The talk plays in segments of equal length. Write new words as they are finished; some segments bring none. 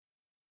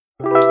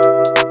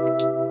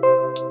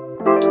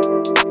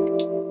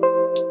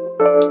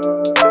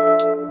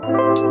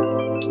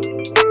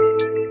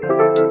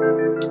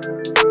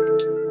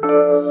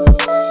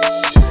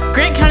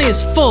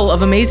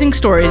of amazing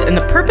stories, and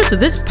the purpose of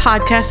this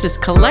podcast is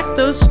collect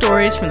those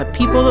stories from the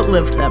people that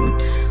lived them.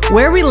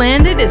 Where We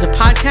Landed is a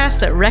podcast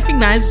that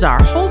recognizes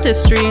our whole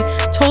history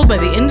told by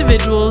the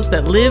individuals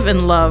that live and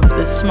love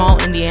this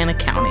small Indiana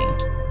county.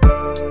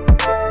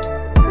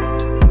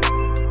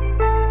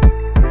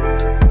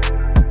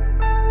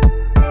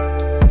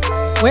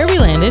 Where We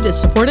Landed is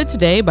supported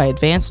today by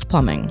Advanced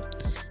Plumbing.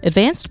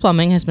 Advanced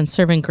Plumbing has been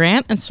serving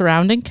Grant and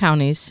surrounding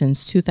counties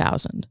since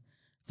 2000.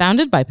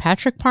 Founded by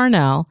Patrick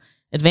Parnell,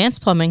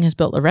 Advanced Plumbing has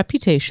built a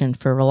reputation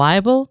for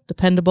reliable,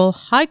 dependable,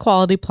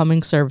 high-quality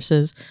plumbing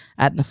services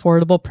at an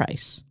affordable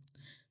price.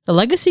 The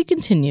legacy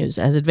continues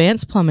as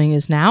Advanced Plumbing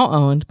is now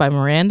owned by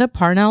Miranda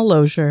Parnell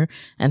Lozier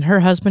and her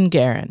husband,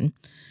 Garen.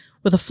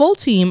 With a full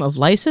team of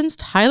licensed,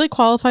 highly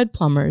qualified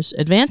plumbers,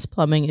 Advanced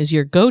Plumbing is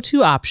your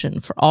go-to option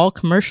for all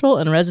commercial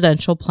and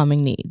residential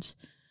plumbing needs.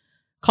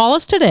 Call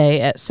us today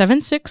at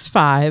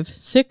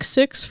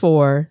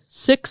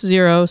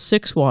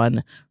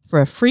 765-664-6061 for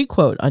a free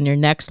quote on your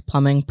next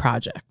plumbing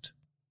project.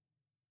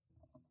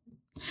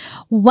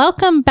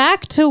 Welcome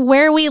back to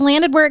Where We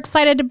Landed. We're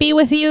excited to be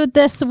with you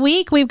this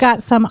week. We've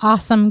got some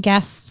awesome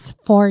guests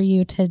for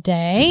you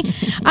today.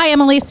 I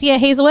am Alicia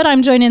Hazelwood.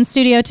 I'm joined in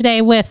studio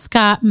today with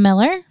Scott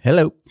Miller.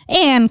 Hello.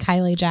 And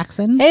Kylie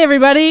Jackson. Hey,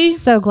 everybody.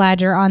 So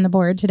glad you're on the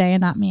board today and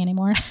not me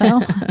anymore. So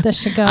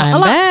this should go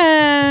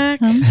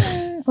back.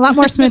 A lot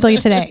more smoothly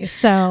today.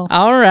 So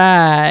all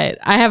right.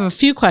 I have a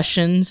few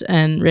questions,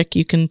 and Rick,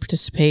 you can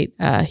participate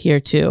here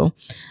too.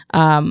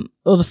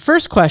 Well, the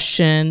first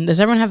question, does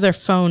everyone have their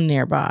phone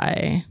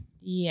nearby?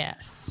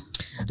 yes.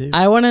 I do.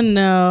 I want to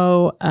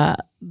know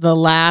the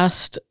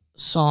last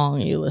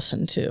song you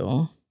listened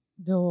to.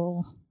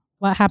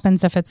 What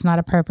happens if it's not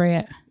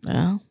appropriate?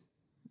 Well,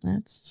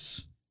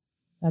 that's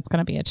going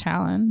to be a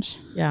challenge.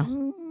 yeah.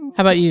 How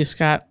about you,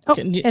 Scott? Oh,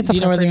 do it's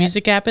you know where the appropriate.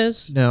 music app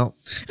is? No.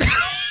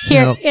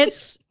 Here, No.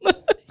 it's...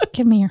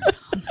 Give me your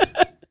phone.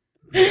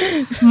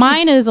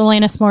 Mine is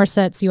Alanis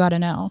Morissette's You Ought to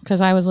Know, because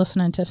I was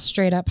listening to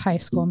straight up high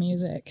school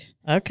music.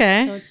 So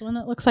Okay. it's the one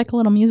that looks like a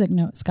little music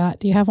note, Scott.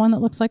 Do you have one that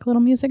looks like a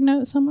little music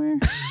note somewhere?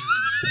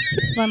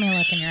 Let me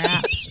look in your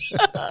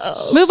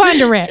apps. Move on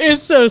to Rick.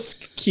 It's so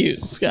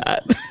cute,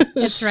 Scott.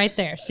 It's right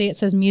there. See, it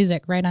says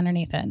music right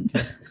underneath it.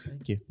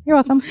 Thank you. You're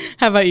welcome.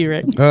 How about you,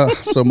 Rick?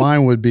 So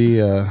mine would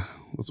be,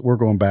 we're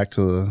going back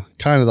to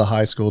the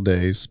high school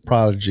days,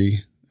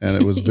 Prodigy, and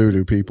it was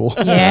Voodoo People.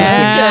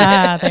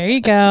 Yeah, there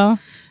you go.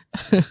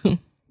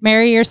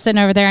 Mary, you're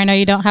sitting over there. I know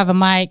you don't have a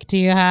mic. Do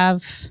you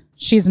have...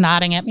 She's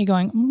nodding at me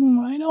going,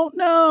 I don't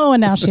know. And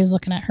now she's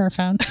looking at her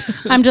phone.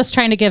 I'm just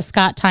trying to give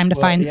Scott time to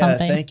find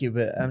something. Thank you,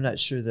 but I'm not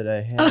sure that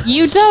I have.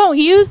 You don't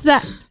use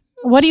that.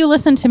 What do you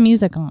listen to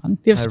music on? Do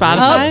you have I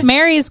Spotify? Oh,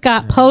 Mary's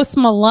got Post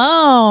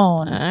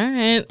Malone. All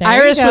right. There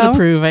Iris you would go.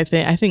 approve, I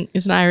think.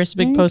 Isn't Iris a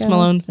big There you Post go.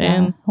 Malone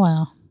fan? Yeah,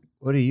 well,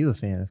 What are you a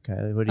fan of,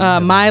 Kylie? What do you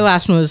have My on?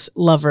 last one was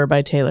Lover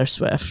by Taylor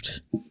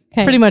Swift.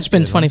 okay. Pretty much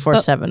been good one.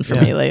 24/7 for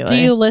Yeah. me lately.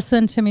 Do you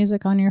listen to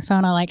music on your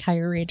phone? I like how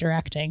you're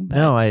redirecting. But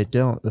No, I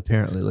don't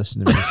apparently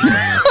listen to music on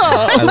my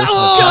phone. I listen to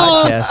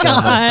podcasts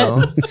on my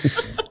phone.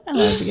 I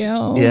love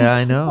you. Yeah,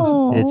 I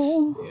know.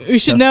 Oh. We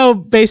should know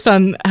based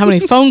on how many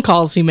phone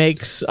calls he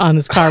makes on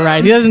his car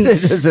ride. He doesn't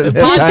It doesn't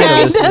Podcast have time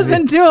to listen to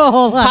Doesn't do a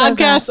whole lot. of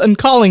that. podcasts and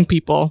calling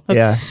people.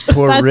 Yeah,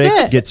 poor That's Rick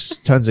it. gets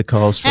tons of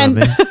calls from And,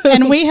 me.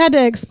 and we had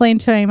to explain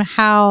to him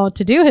how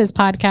to do his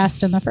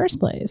podcast in the first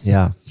place.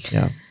 Yeah.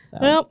 So,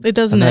 Well, it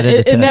doesn't. I'm not into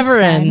It tech. never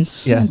it's fine.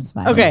 ends. Yeah. It's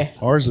fine. Okay.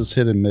 Ours is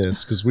hit and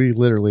miss because we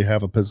literally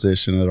have a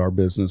position at our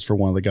business for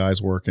one of the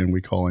guys working. We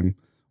call him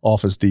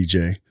office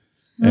DJ.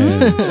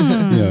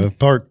 And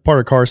part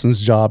of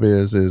Carson's job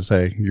is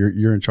hey,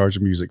 you're in charge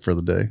of music for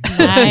the day.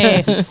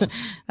 Nice.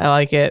 I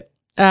like it.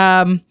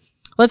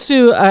 Let's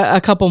do a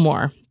couple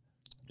more.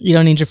 You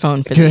don't need your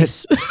phone for Good.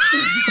 these.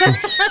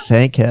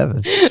 Thank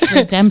heavens.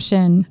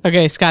 Redemption.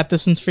 Okay, Scott,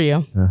 this one's for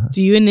you. Uh-huh.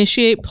 Do you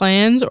initiate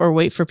plans or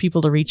wait for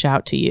people to reach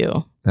out to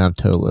you? I'm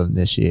total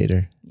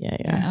initiator. Yeah.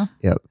 Yeah.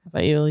 Yep. How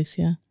about you,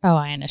 Alicia? Oh,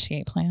 I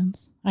initiate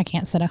plans. I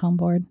can't set a home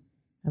board.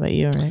 How about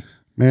you, Rick?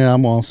 Man,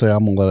 I'm going to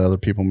let other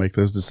people make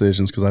those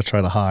decisions because I try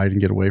to hide and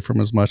get away from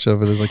as much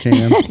of it as I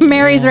can.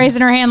 Mary's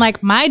raising her hand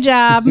like, my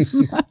job.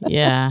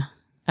 Yeah.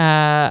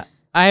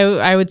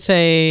 I would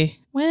say,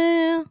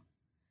 well,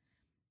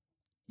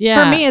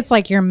 yeah. For me, it's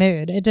like your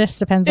mood. It just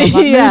depends on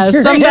what Yeah, mood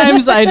you're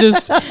sometimes in. I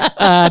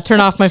just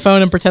turn off my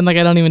phone and pretend like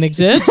I don't even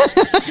exist.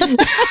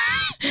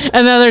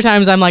 And then other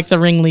times I'm like the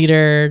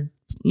ringleader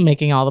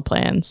making all the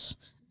plans.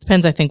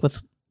 Depends, I think,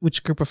 with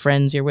which group of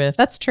friends you're with.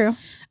 That's true.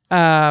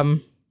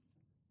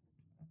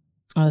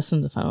 This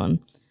one's a fun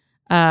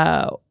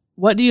one.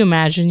 What do you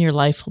imagine your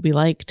life will be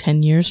like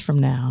 10 years from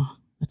now?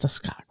 That's a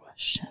Scott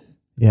question.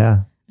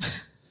 Yeah.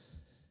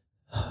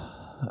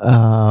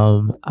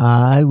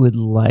 I would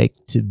like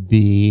to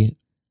be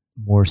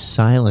more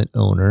silent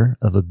owner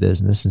of a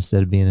business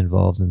instead of being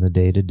involved in the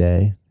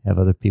day-to-day, have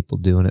other people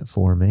doing it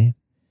for me,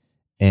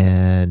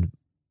 and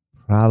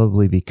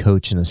probably be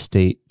coaching a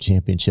state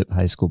championship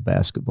high school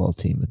basketball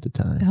team at the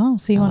time. Oh,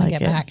 so you I want to like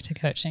get it. back to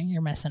coaching.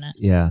 You're missing it.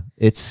 Yeah,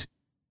 it's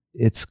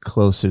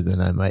closer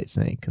than I might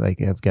think. Like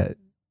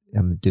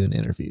I'm doing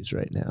interviews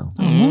right now.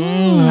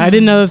 I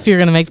didn't know if you're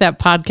going to make that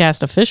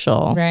podcast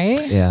official.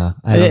 Right? Yeah.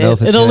 I don't know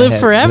if It'll live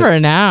forever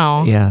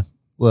now. Yeah.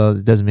 Well,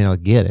 it doesn't mean I'll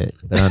get it,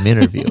 but I'm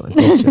interviewing.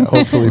 So.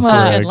 Hopefully it's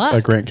Well, good luck.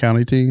 a Grant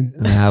County team.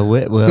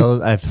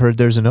 Well, I've heard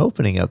there's an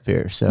opening up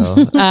here.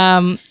 So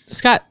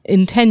Scott,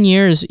 in 10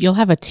 years, you'll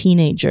have a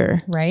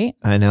teenager. Right?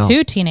 I know.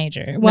 2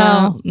 teenagers.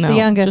 Well, No, the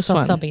youngest just will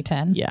one. still be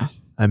 10. Yeah.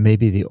 I may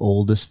be the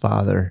oldest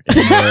father in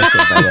America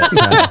by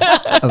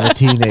that time of a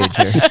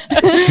teenager.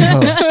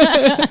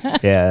 So,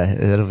 yeah,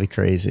 that'll be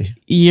crazy.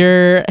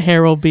 Your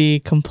hair will be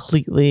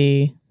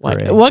completely white.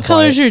 Gray. What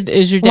color is your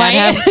dad White?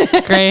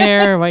 have? Gray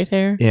hair or white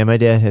hair? Yeah, my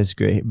dad has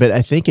gray, but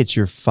I think it's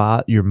your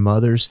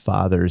mother's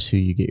father's who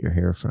you get your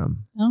hair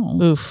from,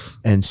 Oh. Oof.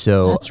 and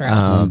so That's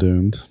rough. I'm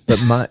doomed. But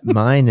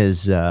mine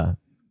is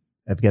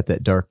I've got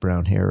that dark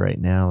brown hair right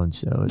now, and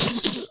so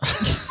it's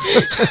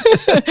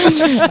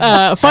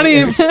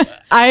Funny,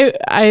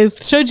 I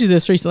showed you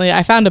this recently.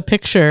 I found a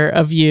picture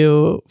of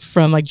you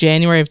from like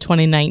January of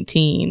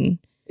 2019.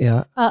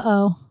 yeah.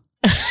 Uh-oh.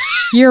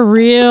 You're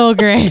real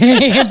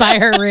gray by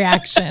her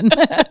reaction.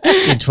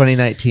 In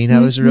 2019, I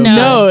was real.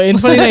 No, in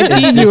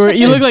 2019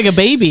 you look like a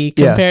baby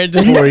compared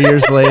to 4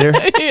 years later.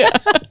 Yeah.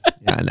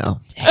 Yeah, I know.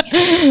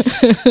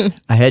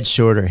 I had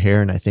shorter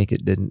hair, and I think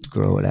it didn't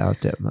grow it out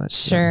that much.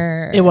 so.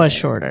 Sure. It was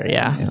shorter,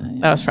 yeah.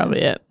 That was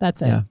probably it.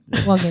 That's it. Yeah.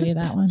 We'll give you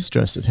that one.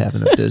 Stress of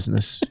having a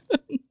business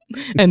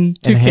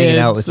And two and kids hanging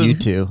out with you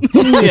and- two.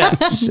 Yeah.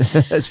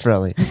 That's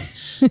probably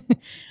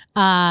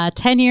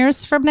 10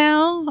 years from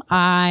now,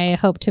 I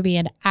hope to be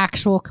an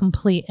actual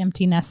complete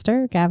empty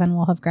nester. Gavin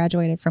will have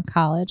graduated from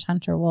college.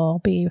 Hunter will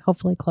be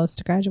hopefully close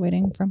to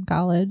graduating from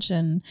college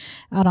and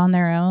out on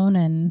their own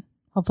and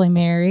hopefully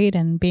married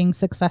and being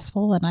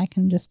successful, and I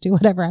can just do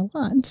whatever I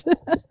want.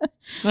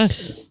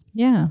 Nice.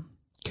 Yeah.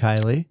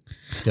 Kylie.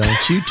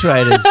 Don't you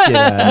try to get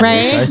out of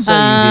Right? this.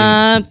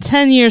 I saw you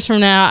 10 years from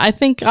now, I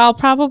think I'll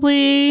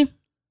probably,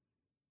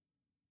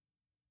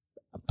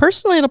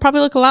 personally, it'll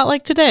probably look a lot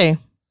like today.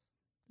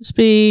 Just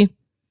be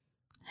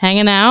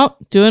hanging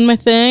out, doing my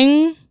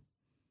thing,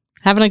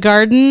 having a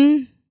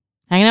garden,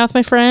 hanging out with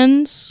my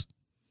friends,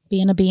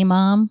 Being a bee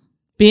mom.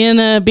 being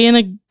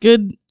a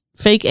good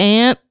fake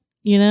aunt,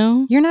 you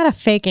know? You're not a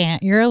fake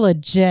aunt. You're a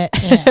legit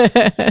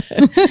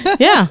aunt.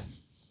 Yeah.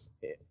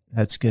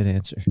 That's a good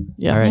answer.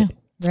 Yeah. All right.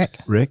 Rick.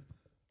 Rick.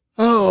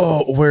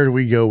 Oh, where do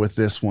we go with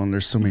this one?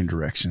 There's so many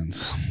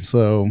directions.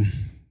 So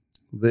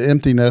the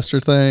empty nester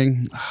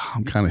thing,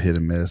 I'm kind of hit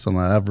and miss.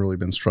 I've really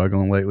been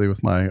struggling lately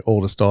with my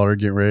oldest daughter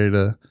getting ready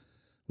to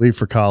leave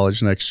for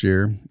college next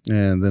year.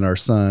 And then our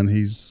son,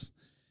 he's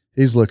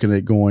looking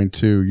at going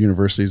to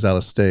universities out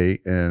of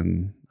state.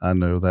 And I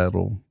know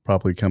that'll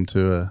probably come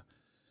to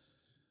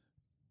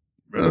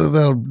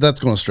that's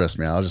going to stress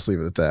me out. I'll just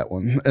leave it at that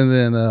one. And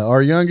then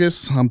our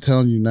youngest, I'm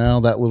telling you now,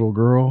 that little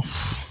girl,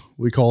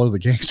 we call her the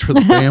gangster of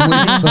the family.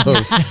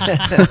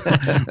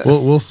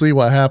 So we'll see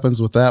what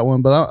happens with that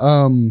one. But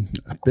I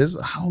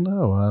don't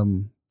know.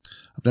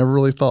 I've never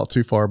really thought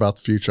too far about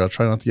the future. I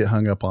try not to get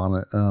hung up on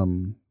it.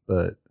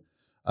 But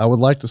I would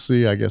like to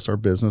see, I guess, our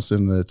business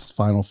in its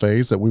final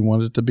phase that we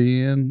want it to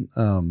be in.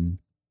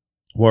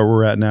 Where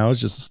we're at now is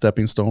just a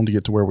stepping stone to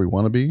get to where we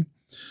want to be.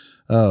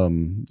 A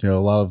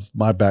lot of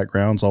my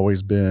background's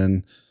always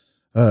been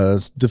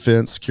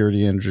defense,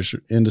 security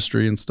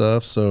industry and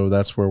stuff. So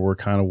that's where we're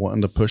kind of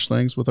wanting to push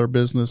things with our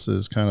business,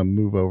 is kind of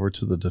move over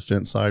to the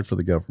defense side for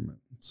the government.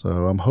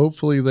 So I'm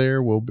hopefully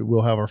there.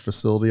 We'll have our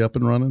facility up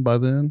and running by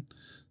then.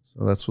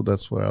 So that's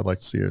what I'd like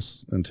to see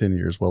us in 10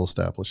 years well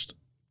established.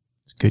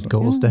 It's good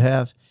goals to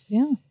have.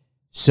 Yeah.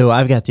 So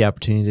I've got the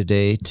opportunity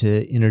today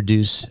to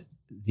introduce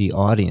the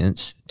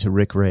audience to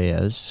Rick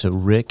Reyes. So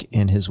Rick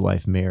and his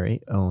wife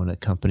Mary own a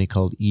company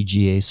called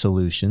EGA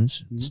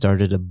Solutions. It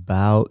started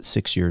about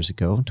 6 years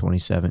ago,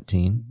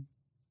 2017.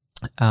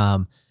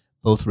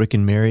 Both Rick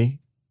and Mary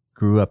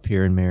grew up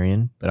here in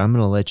Marion, but I'm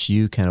going to let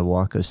you kind of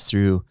walk us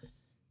through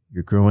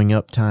your growing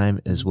up time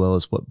as well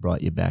as what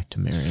brought you back to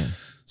Marion.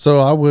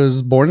 So I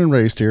was born and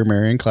raised here,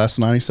 Marion, class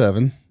of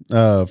 97,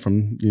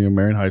 from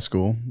Marion High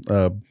School.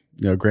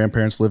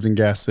 Grandparents lived in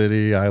Gas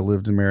City. I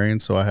lived in Marion,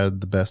 so I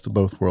had the best of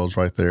both worlds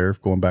right there,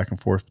 going back and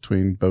forth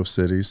between both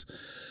cities.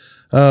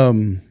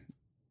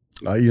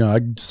 I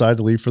decided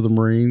to leave for the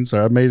Marines.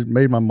 I made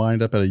my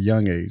mind up at a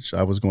young age.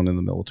 I was going in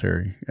the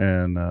military,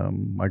 and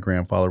my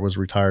grandfather was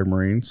a retired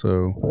Marine,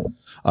 so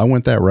I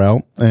went that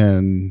route.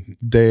 And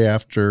day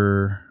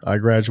after I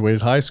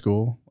graduated high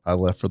school, I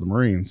left for the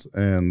Marines,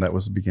 and that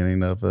was the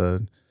beginning of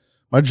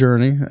my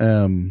journey.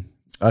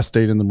 I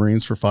stayed in the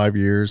Marines for 5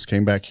 years,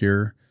 came back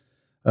here.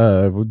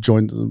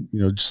 Joined,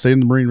 stayed in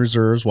the Marine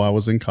Reserves while I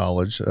was in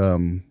college. I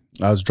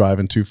was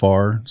driving too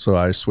far, so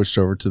I switched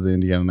over to the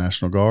Indiana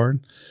National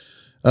Guard.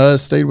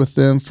 Stayed with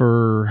them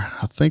for,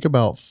 I think,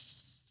 about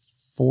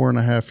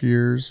 5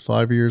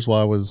 years while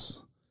I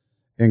was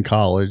in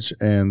college.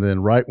 And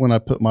then right when I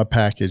put my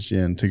package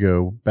in to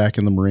go back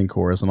in the Marine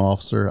Corps as an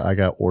officer, I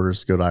got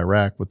orders to go to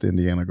Iraq with the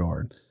Indiana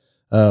Guard.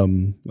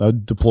 I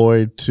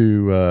deployed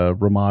to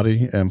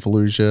Ramadi and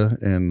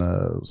Fallujah in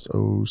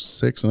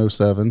 06 and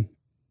 07.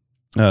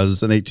 It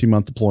was an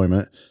 18-month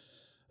deployment,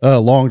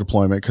 long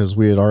deployment, because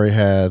we had already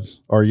had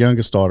our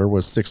youngest daughter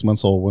was 6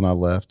 months old when I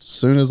left. As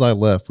soon as I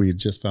left, we had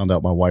just found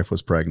out my wife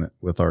was pregnant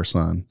with our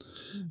son.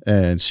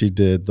 And she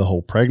did the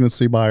whole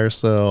pregnancy by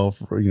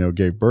herself,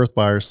 gave birth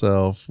by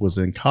herself, was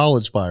in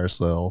college by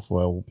herself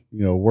while,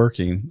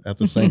 working at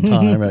the same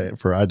time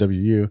for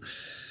IWU.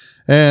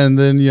 And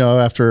then,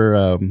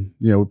 after,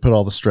 we put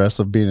all the stress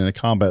of being in a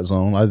combat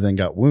zone, I then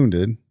got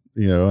wounded,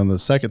 and the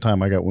second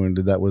time I got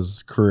wounded, that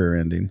was career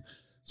ending.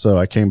 So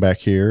I came back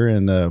here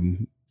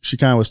and she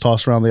kind of was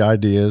tossed around the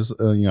ideas.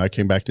 I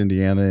came back to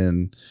Indiana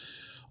in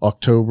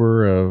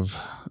October of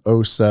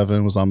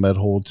 2007, was on med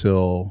hold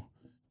till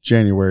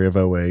January of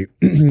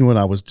 2008 when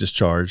I was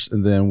discharged.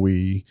 And then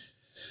we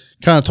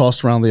kind of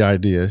tossed around the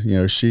idea.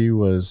 She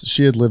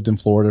had lived in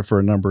Florida for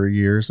a number of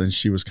years, and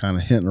she was kind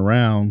of hinting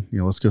around,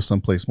 let's go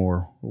someplace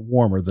more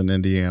warmer than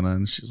Indiana.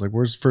 And she's like,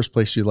 where's the first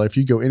place you'd like? If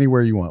you go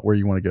anywhere you want, where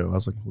you want to go? I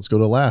was like, let's go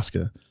to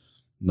Alaska.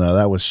 No,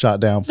 that was shot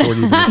down 40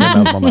 minutes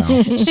out of my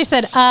mouth. She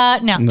said,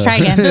 no, try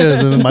again.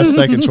 And then my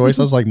second choice,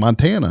 I was like,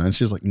 Montana. And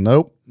she's like,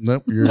 nope,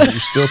 you're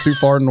still too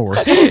far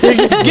north.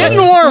 Getting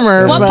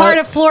warmer. What part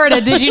of Florida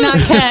did you not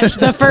catch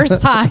the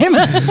first time?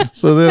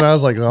 So then I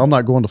was like, I'm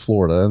not going to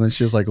Florida. And then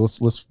she was like,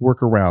 let's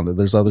work around it.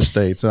 There's other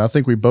states. And I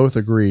think we both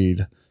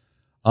agreed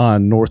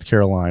on North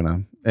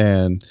Carolina.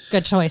 And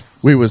good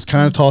choice. We was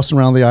kind of tossing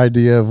around the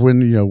idea of when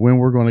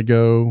we're going to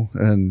go.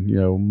 And,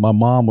 my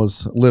mom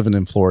was living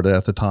in Florida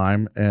at the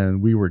time,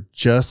 and we were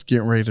just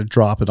getting ready to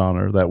drop it on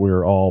her that we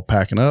were all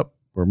packing up.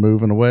 We're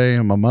moving away.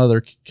 And my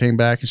mother came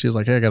back and she was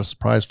like, hey, I got a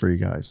surprise for you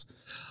guys.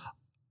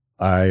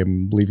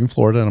 I'm leaving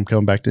Florida and I'm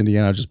coming back to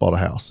Indiana. I just bought a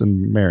house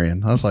in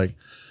Marion. I was like,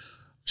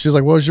 she's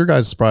like, what was your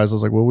guys' surprise? I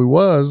was like, well, we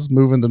was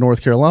moving to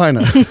North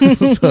Carolina.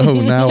 So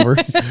now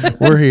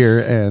we're here.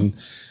 And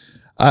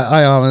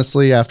I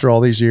honestly, after all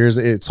these years,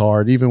 it's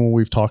hard. Even when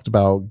we've talked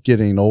about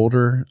getting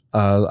older,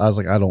 I was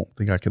like, I don't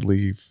think I could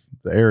leave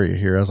the area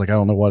here. I was like, I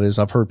don't know what it is.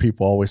 I've heard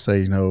people always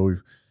say,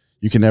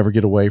 you can never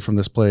get away from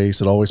this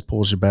place. It always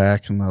pulls you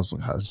back. And I was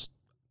like,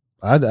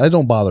 I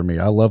don't bother me.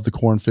 I love the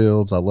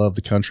cornfields. I love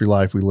the country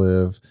life we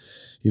live.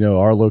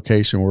 Our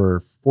location,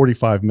 we're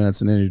 45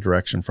 minutes in any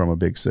direction from a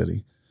big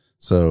city.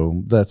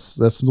 So that's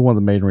one of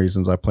the main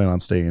reasons I plan on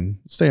staying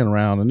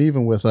around. And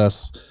even with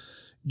us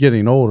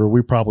getting older,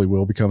 we probably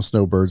will become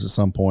snowbirds at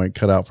some point,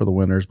 cut out for the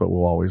winters, but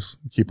we'll always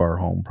keep our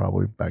home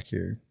probably back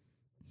here.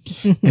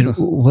 And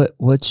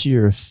what's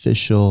your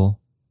official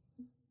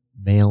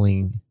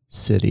mailing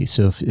city?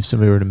 So if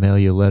somebody were to mail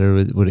you a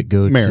letter, would it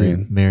go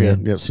Marion? to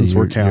Marion? Yeah, so since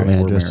we're county,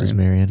 your address is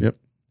Marion. Yep.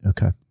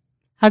 Okay.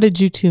 How did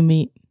you two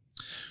meet?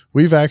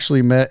 We've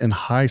actually met in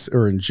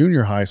in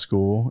junior high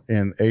school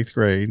in 8th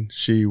grade.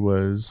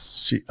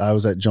 I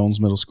was at Jones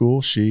Middle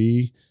School.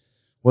 She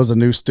was a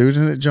new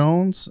student at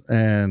Jones,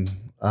 and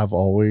I've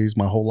always,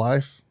 my whole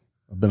life,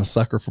 I've been a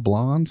sucker for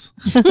blondes.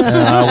 And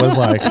I was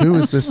like, who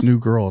is this new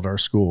girl at our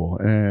school?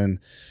 And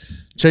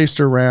chased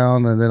her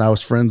around, and then I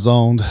was friend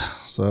zoned.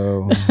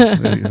 So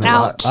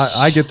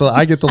I get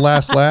the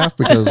last laugh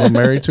because I'm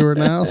married to her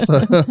now.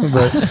 So,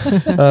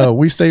 but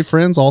we stayed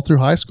friends all through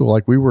high school.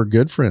 Like, we were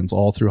good friends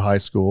all through high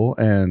school,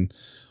 and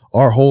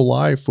our whole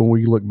life, when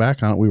we look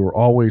back on it, we were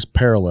always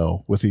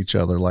parallel with each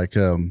other. Like,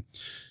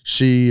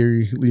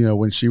 she,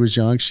 when she was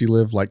young, she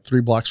lived like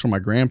 3 blocks from my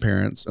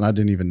grandparents, and I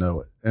didn't even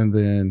know it. And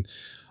then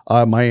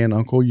my aunt and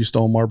uncle used to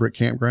own Marbrook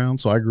Campground.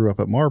 So I grew up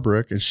at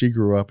Marbrook, and she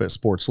grew up at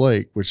Sports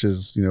Lake, which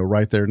is,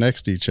 right there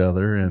next to each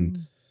other. And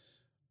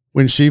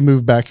when she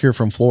moved back here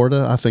from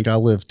Florida, I think I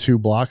lived 2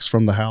 blocks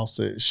from the house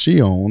that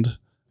she owned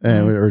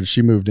or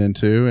she moved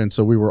into. And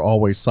so we were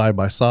always side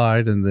by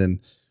side. And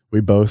then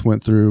we both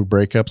went through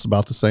breakups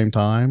about the same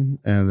time.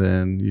 And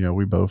then,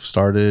 we both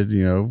started,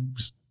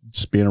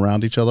 just being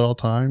around each other all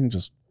the time.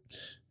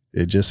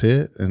 It just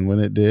hit. And when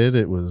it did,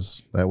 that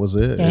was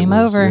it. Game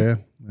over. Yeah.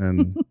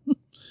 And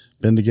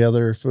been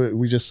together.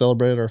 We just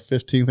celebrated our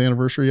 15th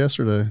anniversary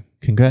yesterday.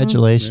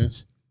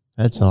 Congratulations.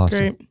 Yeah. That's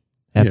awesome. Great.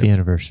 Happy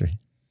anniversary.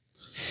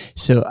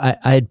 So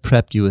I had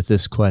prepped you with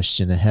this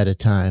question ahead of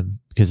time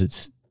because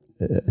it's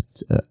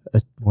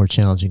a more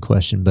challenging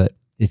question. But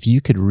if you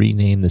could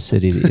rename the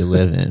city that you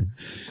live in,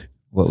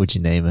 what would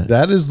you name it?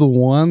 That is the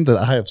one that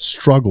I have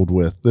struggled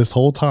with this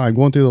whole time.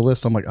 Going through the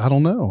list, I'm like, I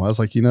don't know. I was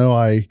like,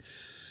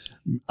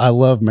 I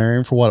love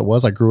Marion for what it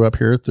was. I grew up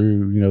here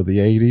through, the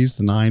 80s,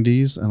 the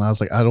 90s. And I was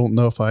like, I don't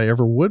know if I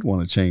ever would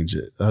want to change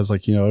it. I was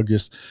like,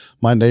 just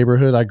my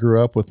neighborhood. I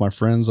grew up with my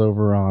friends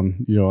over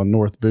on, on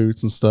North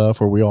Boots and stuff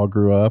where we all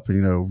grew up,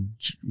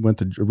 went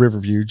to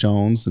Riverview,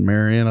 Jones, and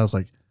Marion. I was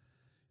like,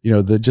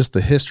 just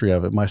the history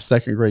of it. My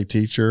 2nd grade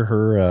teacher,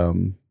 her,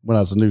 when I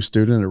was a new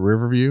student at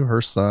Riverview,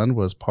 her son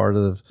was part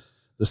of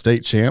the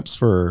state champs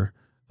for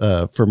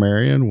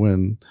Marion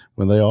when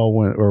they all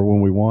went, or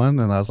when we won.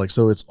 And I was like,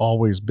 so it's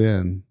always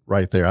been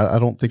right there. I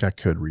don't think I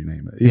could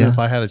rename it. Even if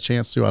I had a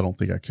chance to, I don't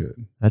think I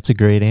could. That's a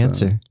great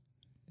answer.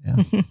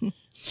 Yeah.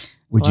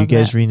 Would you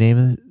guys rename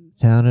the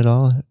town at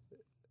all?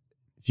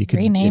 If you could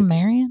rename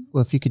Marion?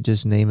 Well, if you could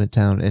just name a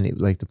town,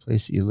 like the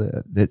place that you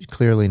live, it's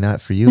clearly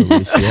not for you,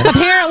 Alicia.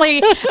 Apparently,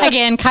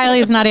 again,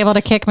 Kylie's not able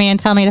to kick me and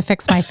tell me to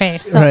fix my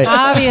face. So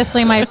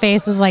obviously my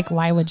face is like,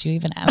 why would you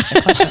even ask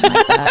a question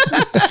like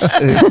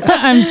that?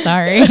 I'm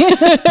sorry.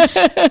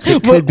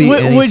 It could be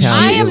any town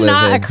I am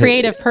not in. a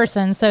creative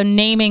person, so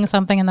naming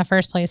something in the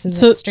first place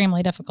is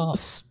extremely difficult.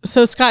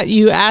 So, Scott,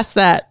 you asked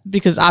that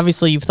because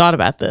obviously you've thought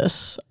about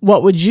this.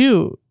 What would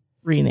you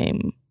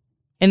rename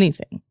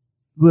anything?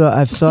 Well,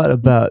 I've thought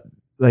about,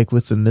 like,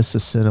 with the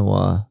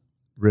Mississinawa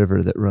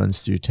River that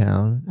runs through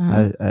town.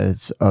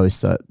 I've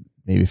always thought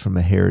maybe from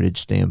a heritage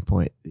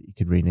standpoint that you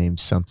could rename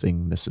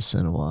something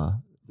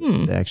Mississinawa,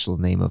 the actual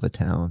name of a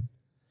town.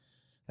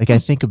 Like, I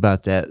think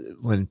about that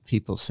when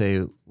people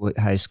say, what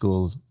high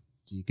school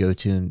do you go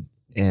to?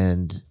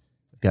 And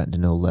I've gotten to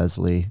know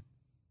Leslie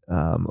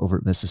over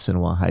at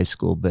Mississinawa High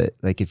School. But,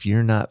 like, if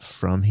you're not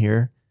from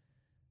here,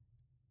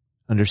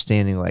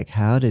 understanding, like,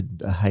 how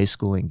did a high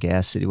school in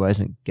Gas City, why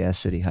isn't Gas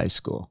City High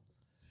School?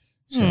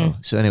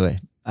 So anyway,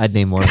 I'd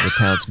name one of the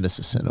towns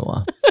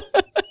Mississinawa.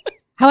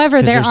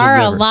 However, there are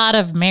a lot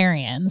of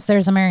Marions.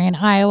 There's a Marion,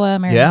 Iowa,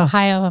 Marion,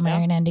 Ohio, a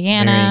Marion,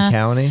 Indiana. Marion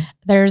County.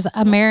 There's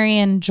a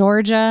Marion,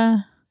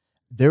 Georgia.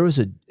 There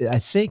was I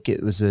think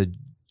it was a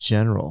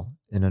general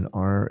in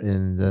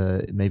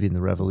maybe in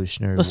the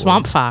Revolutionary War. The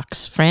Swamp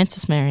Fox,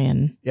 Francis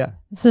Marion. Yeah.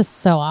 This is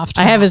so off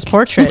track. I have his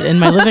portrait in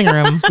my living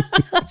room.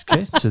 That's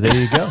okay. So there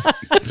you go.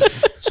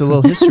 So a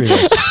little history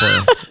lesson for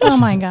you. Oh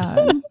my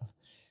God.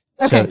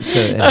 Okay.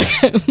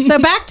 So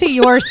back to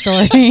your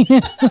story.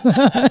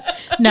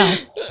 No,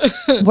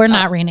 we're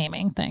not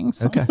renaming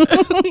things. Okay.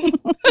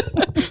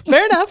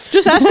 Fair enough.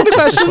 Just asking the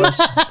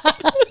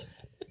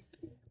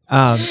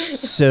question.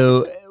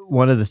 So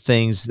one of the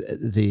things,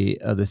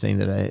 the other thing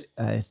that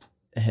I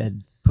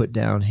had put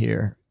down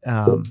here,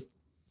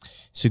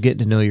 so getting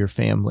to know your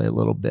family a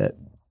little bit.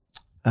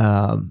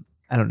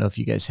 I don't know if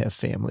you guys have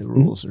family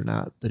rules or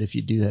not, but if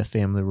you do have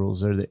family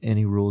rules, are there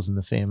any rules in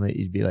the family that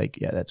you'd be like,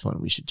 yeah, that's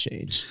one we should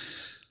change?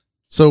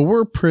 So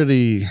we're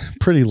pretty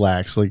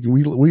lax. Like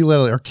we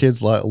let our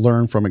kids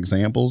learn from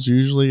examples.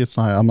 Usually it's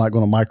not, I'm not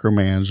going to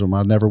micromanage them.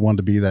 I never wanted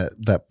to be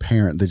that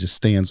parent that just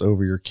stands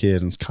over your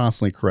kid and is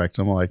constantly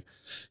correcting them. Like,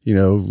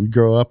 we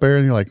grow up there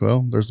and you're like,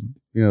 well, there's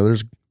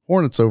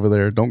hornets over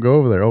there. Don't go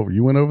over there. Oh,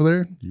 you went over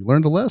there. You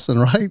learned a lesson,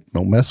 right?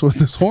 Don't mess with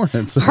this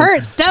hornets.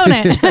 Hurts, don't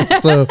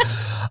it? So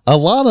a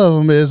lot of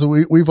them is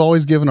we've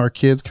always given our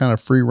kids kind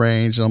of free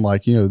range. And I'm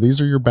like,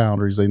 these are your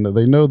boundaries. They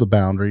know the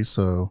boundaries.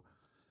 So,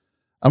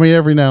 I mean,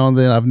 every now and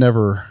then I've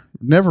never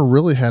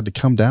really had to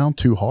come down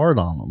too hard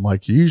on them.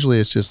 Like usually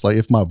it's just like,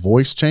 if my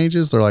voice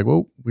changes, they're like,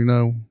 well, we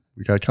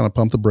got to kind of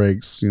pump the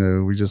brakes.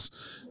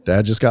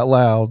 Dad just got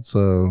loud.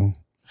 So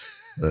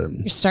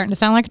you're starting to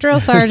sound like a drill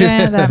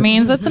sergeant. That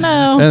means it's a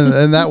no.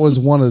 And that was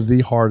one of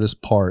the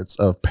hardest parts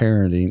of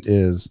parenting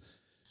is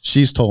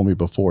she's told me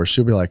before,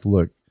 she'll be like,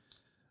 look,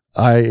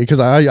 because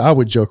I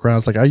would joke around.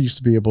 It's like, I used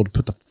to be able to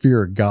put the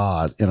fear of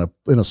God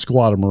in a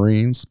squad of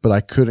Marines, but I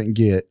couldn't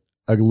get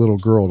a little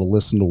girl to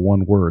listen to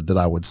one word that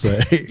I would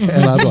say.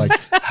 And I'd be like,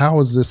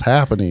 how is this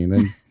happening?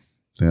 And,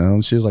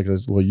 and she's like,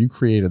 well, you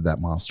created that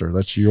monster.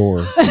 That's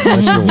yours.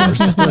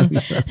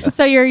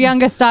 So your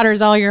youngest daughter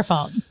is all your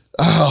fault.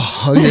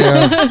 Oh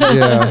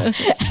yeah.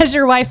 As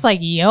your wife's like,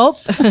 yep.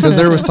 Because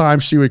there was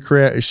times she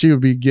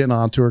would be getting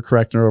on to her,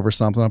 correcting her over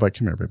something. I'm like,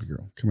 come here, baby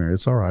girl, come here.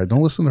 It's all right.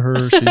 Don't listen to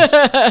her.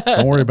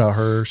 Don't worry about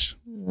her.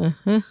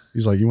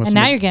 He's like, you want? And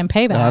now you're getting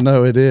payback. I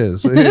know it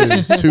is. It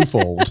is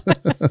twofold.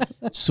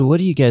 So, what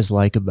do you guys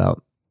like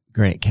about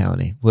Grant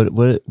County?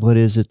 What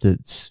is it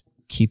that's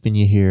keeping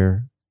you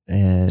here,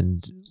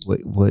 and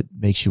what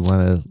makes you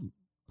want to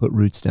put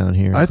roots down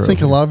here? I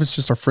think a lot of it's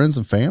just our friends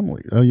and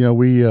family.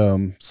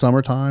 We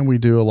summertime we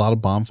do a lot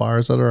of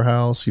bonfires at our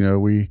house.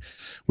 We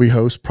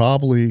host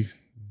probably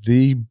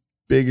the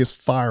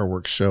biggest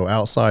fireworks show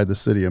outside the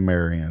city of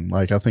Marion.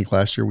 Like I think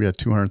last year we had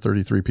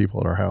 233 people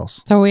at our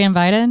house. So are we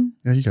invited?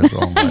 Yeah, you guys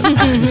are all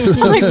invited.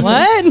 Like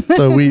what?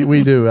 So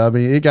we do. I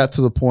mean, it got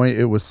to the point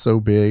it was so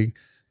big,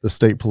 the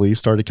state police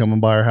started coming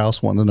by our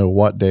house wanting to know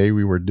what day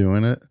we were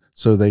doing it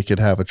so they could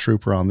have a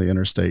trooper on the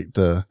interstate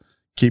to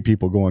keep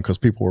people going because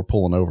people were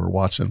pulling over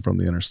watching from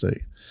the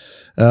interstate.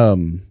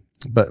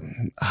 But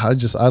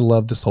I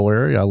love this whole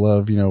area. I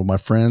love, my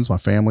friends, my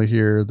family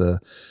here, the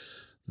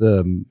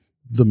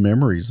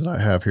memories that I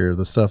have here,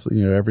 the stuff that,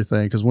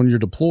 everything. Because when you're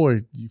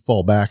deployed, you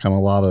fall back on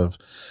a lot of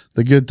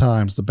the good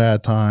times, the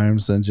bad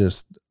times, and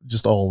just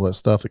all that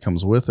stuff that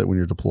comes with it when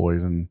you're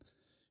deployed. And,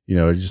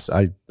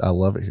 I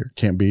love it here.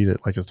 Can't beat it.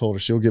 Like I told her,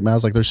 she'll get mad. I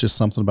was like, there's just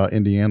something about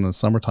Indiana in the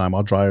summertime.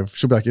 I'll drive.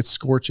 She'll be like, it's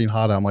scorching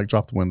hot. I'm like,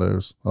 drop the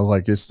windows. I was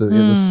like, it's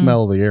the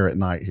smell of the air at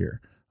night here.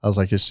 I was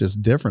like, it's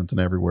just different than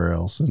everywhere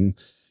else. And,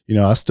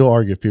 I still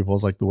argue with people. I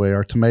was like, the way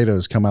our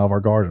tomatoes come out of our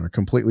garden are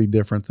completely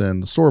different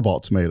than the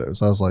store-bought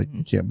tomatoes. I was like,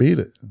 you can't beat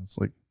it. It's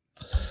like,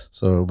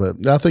 so,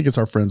 but I think it's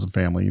our friends and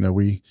family.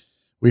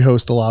 We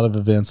host a lot of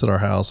events at our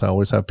house. I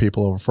always have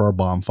people over for our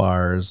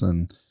bonfires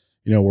and,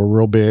 we're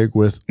real big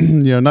with,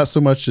 not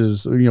so much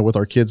as, with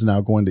our kids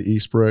now going to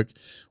Eastbrook,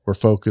 we're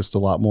focused a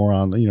lot more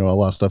on, a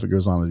lot of stuff that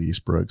goes on at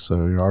Eastbrook.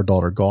 So our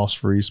daughter golfs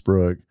for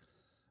Eastbrook.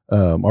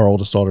 Our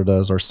oldest daughter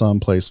does. Our son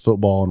plays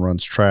football and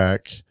runs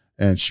track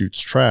and shoots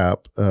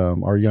trap.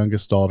 Our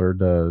youngest daughter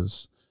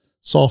does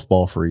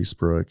softball for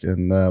Eastbrook.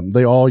 And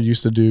they all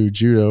used to do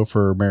judo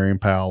for Marion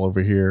Powell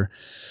over here.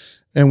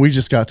 And we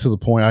just got to the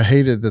point, I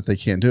hated that they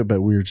can't do it,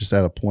 but we were just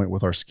at a point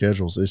with our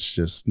schedules. It's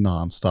just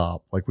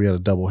nonstop. Like we had a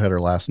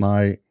doubleheader last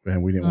night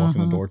and we didn't walk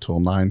in the door till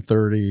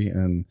 9:30.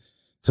 And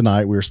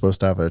tonight we were supposed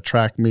to have a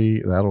track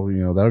meet. That'll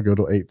go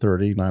till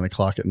 8:30, 9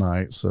 o'clock at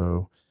night.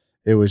 So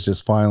it was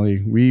just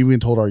finally, we even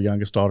told our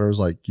youngest daughter, was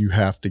like, you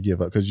have to give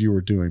up because you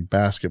were doing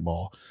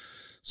basketball,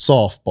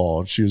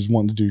 softball. She was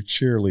wanting to do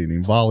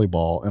cheerleading,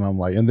 volleyball. And I'm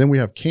like, and then we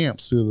have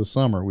camps through the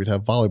summer. We'd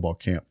have volleyball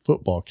camp,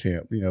 football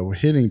camp,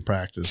 hitting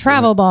practice.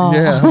 Travel ball.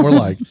 Yeah. And we're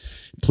like,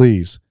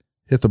 please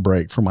hit the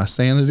brake for my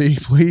sanity,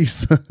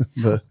 please.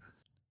 But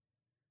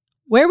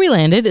Where We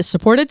Landed is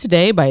supported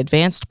today by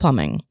Advanced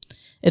Plumbing.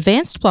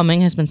 Advanced Plumbing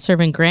has been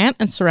serving Grant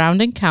and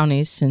surrounding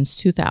counties since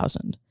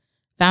 2000.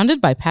 Founded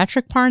by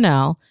Patrick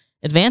Parnell,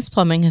 Advanced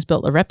Plumbing has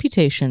built a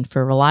reputation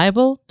for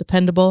reliable,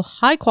 dependable,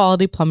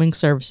 high-quality plumbing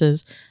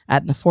services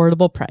at an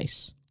affordable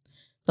price.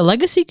 The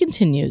legacy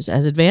continues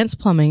as Advanced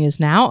Plumbing is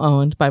now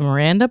owned by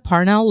Miranda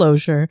Parnell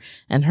Lozier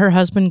and her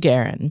husband,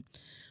 Garen.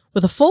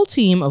 With a full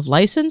team of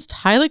licensed,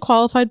 highly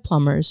qualified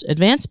plumbers,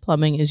 Advanced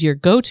Plumbing is your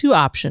go-to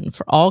option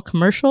for all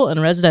commercial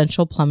and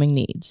residential plumbing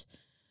needs.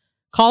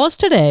 Call us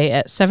today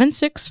at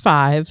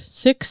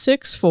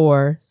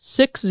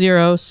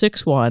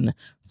 765-664-6061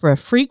 for a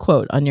free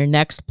quote on your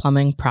next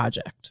plumbing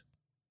project.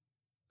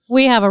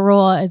 We have a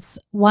rule. It's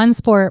one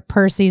sport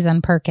per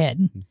season per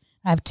kid.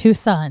 I have 2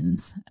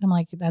 sons. And I'm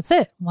like, that's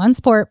it. One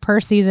sport per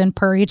season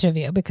per each of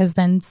you, because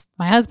then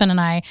my husband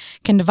and I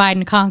can divide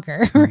and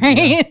conquer, right?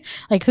 Yeah.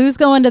 Like who's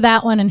going to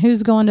that one and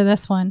who's going to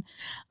this one.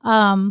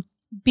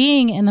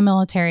 Being in the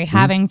military,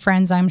 having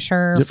friends, I'm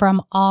sure,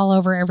 from all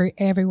over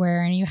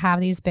everywhere, and you have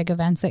these big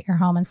events at your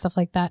home and stuff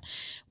like that.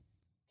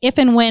 If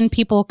and when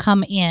people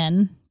come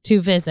in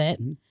to visit,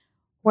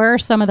 where are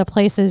some of the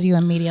places you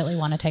immediately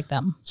want to take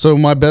them? So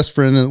my best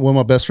friend, one of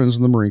my best friends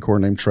in the Marine Corps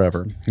named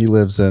Trevor, he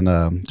lives in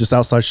just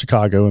outside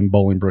Chicago in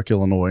Bolingbrook,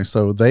 Illinois.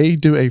 So they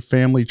do a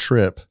family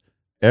trip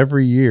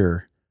every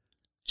year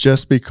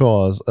just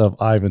because of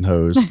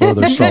Ivanhoe's for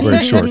their strawberry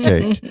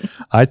shortcake.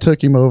 I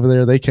took him over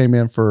there. They came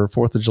in for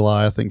 4th of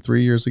July, I think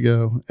 3 years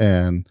ago.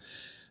 And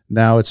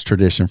now it's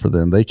tradition for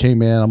them. They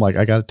came in. I'm like,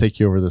 I got to take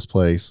you over to this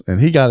place.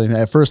 And he got in.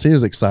 At first, he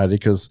was excited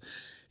because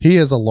he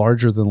has a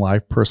larger than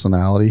life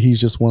personality.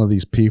 He's just one of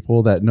these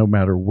people that no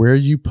matter where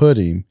you put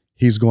him,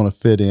 he's going to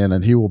fit in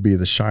and he will be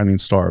the shining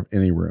star of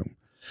any room.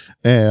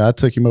 And I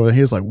took him over.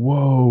 He was like,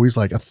 whoa, he's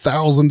like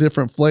 1,000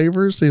 different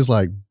flavors. He's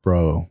like,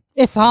 bro,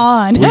 it's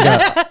on.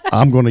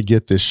 I'm going to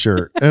get this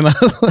shirt. And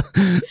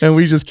and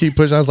we just keep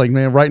pushing. I was like,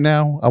 man, right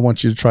now, I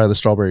want you to try the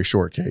strawberry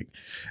shortcake.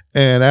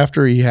 And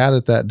after he had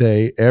it that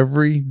day,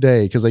 every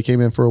day, because they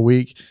came in for a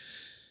week,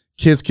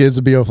 kids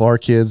would be with our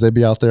kids. They'd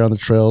be out there on the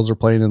trails or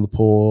playing in the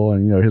pool.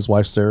 And, his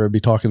wife, Sarah, would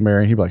be talking to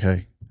Marion. He'd be like,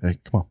 hey, come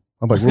on.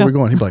 I'm like, where are we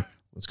going? He'd be like,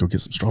 let's go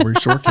get some strawberry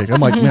shortcake. I'm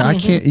like, man, I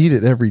can't eat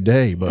it every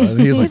day, bud. And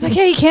he's like,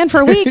 yeah, you can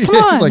for a week. Come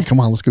on. He's like, come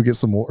on, let's go get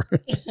some more.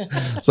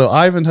 So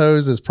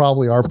Ivanhoe's is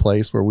probably our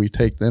place where we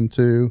take them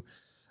to.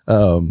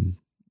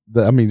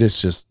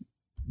 It's just,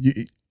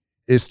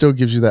 it still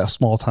gives you that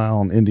small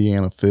town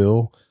Indiana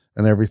feel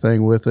and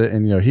everything with it.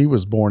 And, he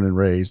was born and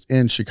raised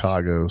in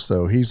Chicago.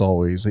 So he's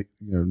always,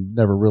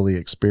 never really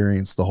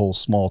experienced the whole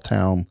small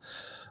town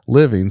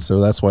living. So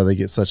that's why they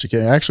get such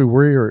a, actually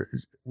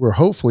we're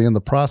hopefully in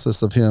the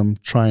process of him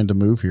trying to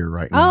move here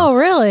right now. Oh,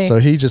 really? So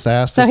he just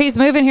asked us. So he's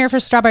moving here for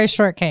strawberry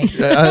shortcake.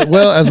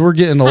 Well, as we're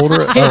getting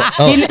older.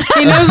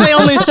 He knows they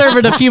only serve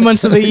it a few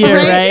months of the year,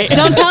 right?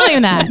 Don't tell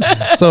him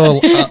that. So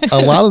a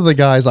lot of the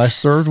guys I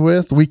served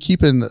with, we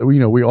keep in,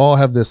 we all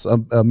have this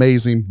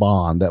amazing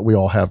bond that we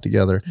all have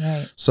together.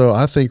 Right. So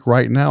I think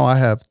right now I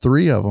have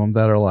 3 of them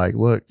that are like,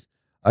 look,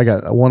 I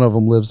got one of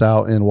them lives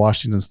out in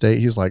Washington State.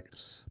 He's like,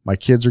 my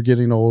kids are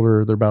getting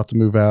older. They're about to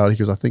move out. He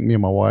goes, I think me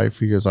and my wife,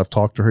 he goes, I've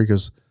talked to her. He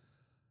goes,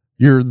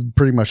 you're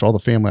pretty much all the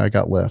family I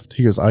got left.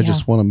 He goes, I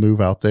just want to move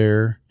out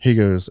there. He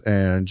goes,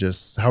 and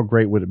just how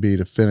great would it be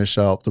to finish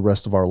out the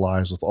rest of our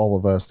lives with all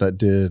of us that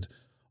did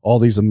all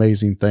these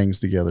amazing things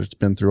together. It's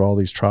been through all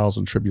these trials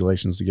and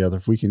tribulations together.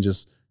 If we can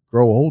just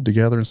grow old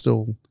together and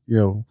still,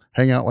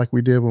 hang out like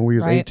we did when we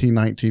was 18,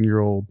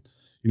 19-year-old,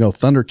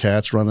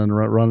 Thundercats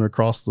running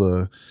across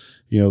the,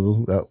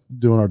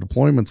 doing our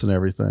deployments and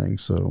everything.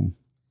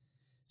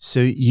 So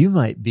you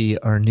might be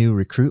our new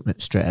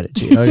recruitment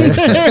strategy.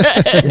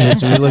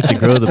 As we look to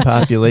grow the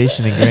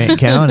population in Grant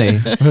County,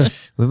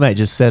 we might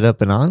just set up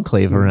an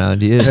enclave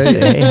around you and say,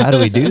 hey, how do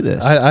we do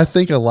this? I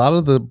think a lot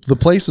of the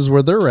places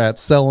where they're at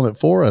selling it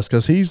for us,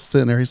 because he's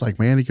sitting there, he's like,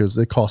 man, he goes,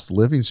 the cost of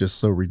living is just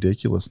so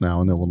ridiculous now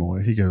in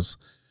Illinois. He goes,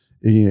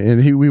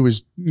 And we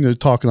was,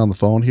 talking on the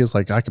phone. He was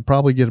like, I could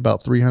probably get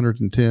about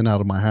 310 out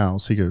of my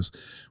house. He goes,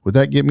 would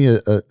that get me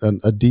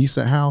a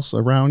decent house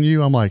around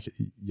you? I'm like,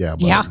 yeah,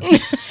 buddy. Yeah.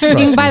 You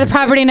can buy the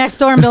property next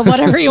door and build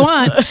whatever you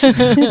want.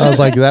 I was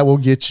like, that will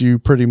get you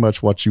pretty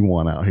much what you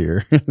want out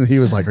here. He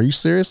was like, are you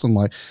serious? I'm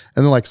like,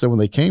 and then like I said, when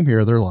they came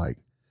here, they're like,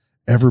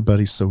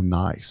 everybody's so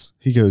nice.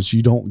 He goes,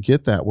 you don't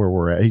get that where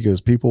we're at. He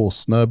goes, people will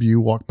snub you,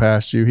 walk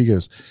past you. He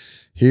goes,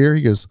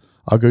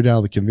 I'll go down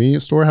to the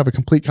convenience store, have a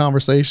complete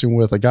conversation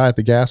with a guy at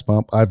the gas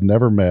pump I've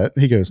never met.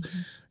 He goes,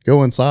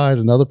 go inside.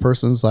 Another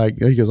person's like,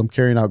 he goes, I'm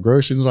carrying out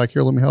groceries. He's like,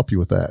 here, let me help you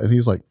with that. And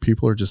he's like,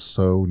 people are just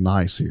so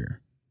nice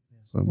here.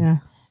 So, Yeah.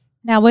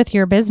 Now, with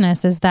your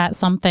business, is that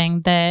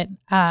something that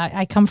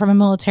I come from a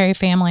military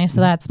family?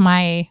 So that's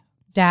my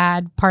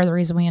dad. Part of the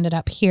reason we ended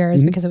up here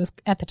is because it was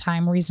at the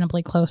time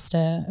reasonably close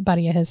to a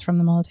buddy of his from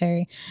the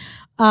military.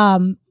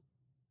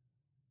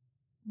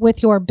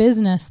 With your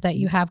business that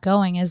you have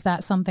going, is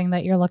that something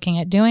that you're looking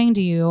at doing?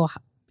 Do you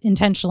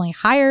intentionally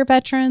hire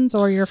veterans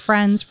or your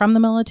friends from the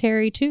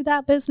military to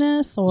that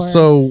business? Or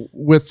so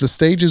with the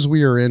stages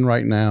we are in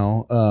right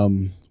now,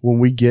 when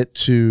we get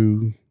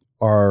to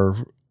our,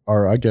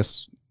 I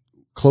guess,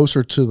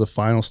 closer to the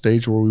final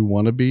stage where we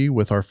want to be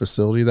with our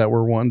facility that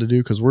we're wanting to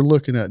do, because we're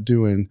looking at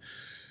doing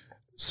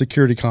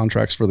security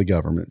contracts for the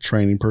government,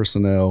 training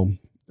personnel,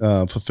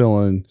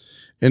 fulfilling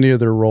any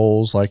of their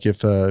roles, like if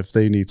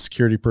they need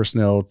security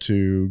personnel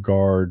to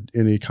guard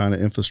any kind of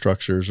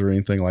infrastructures or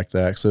anything like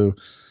that. So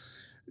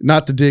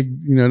not to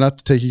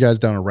take you guys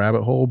down a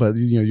rabbit hole, but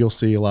you'll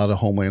see a lot of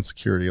Homeland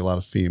Security, a lot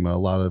of FEMA, a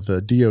lot of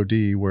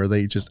DOD, where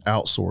they just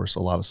outsource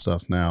a lot of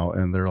stuff now.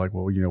 And they're like,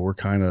 well, we're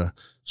kind of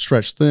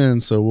stretched thin,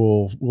 so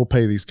we'll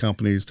pay these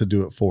companies to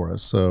do it for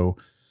us. So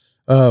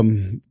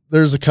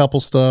there's a couple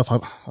stuff. I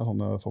don't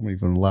know if I'm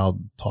even allowed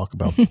to talk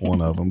about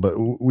one of them, but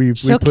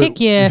she'll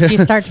kick you if you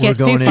start to get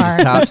too far.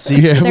 Top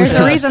secret. There's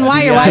a reason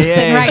why your wife's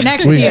sitting right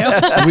next to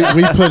you.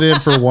 we put in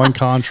for one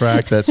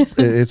contract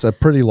it's a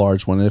pretty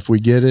large one. If we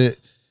get it,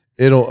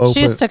 it'll open.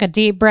 She just took a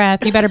deep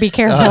breath. You better be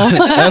careful.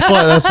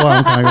 That's why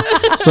I'm kind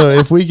of. So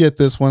if we get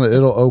this one,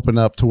 it'll open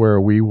up to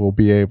where we will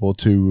be able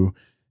to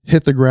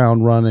hit the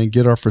ground running,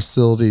 get our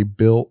facility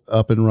built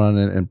up and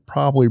running, and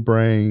probably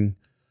bring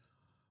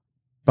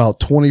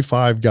about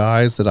 25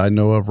 guys that I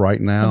know of right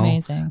now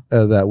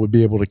that would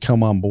be able to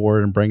come on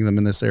board and bring them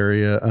in this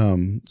area.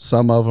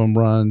 Some of them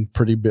run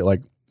pretty big,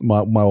 like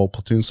my old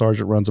platoon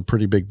sergeant runs a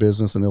pretty big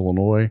business in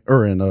Illinois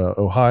or in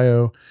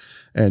Ohio.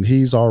 And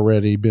he's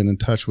already been in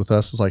touch with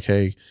us. It's like,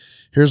 hey,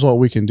 here's what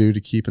we can do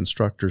to keep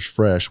instructors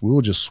fresh. We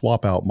will just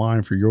swap out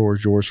mine for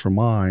yours for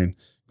mine,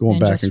 going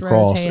back and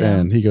cross.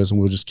 And he goes, and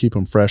we'll just keep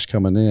them fresh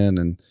coming in.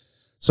 And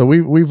so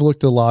we've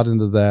looked a lot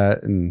into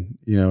that and,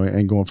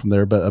 and going from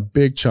there. But a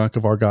big chunk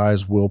of our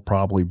guys will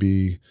probably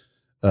be,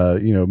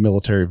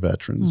 military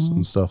veterans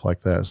and stuff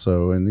like that.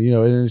 So, and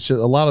it's just,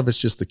 a lot of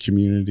it's just the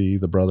community,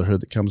 the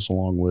brotherhood that comes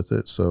along with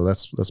it. So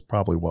that's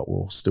probably what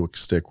we'll still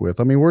stick with.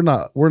 I mean, we're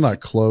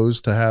not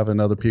closed to having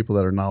other people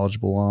that are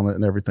knowledgeable on it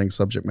and everything,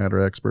 subject matter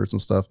experts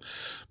and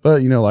stuff.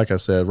 But, like I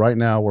said, right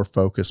now we're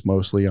focused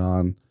mostly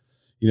on,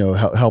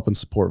 helping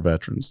support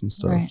veterans and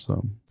stuff. Right.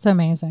 So it's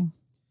amazing.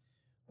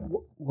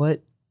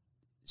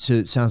 So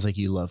it sounds like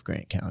you love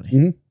Grant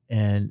County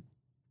and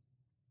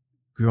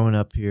growing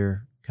up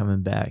here,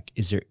 coming back,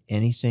 is there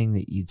anything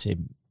that you'd say,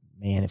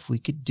 man, if we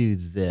could do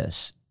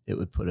this, it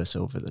would put us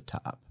over the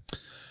top?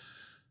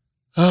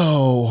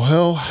 Oh,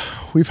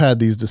 well, we've had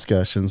these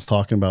discussions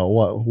talking about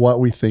what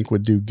we think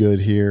would do good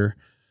here.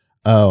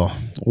 Oh,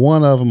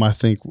 one of them, I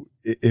think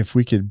if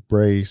we could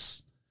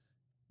brace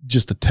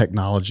just the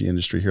technology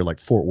industry here, like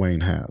Fort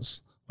Wayne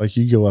has. Like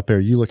you go up there,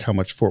 you look how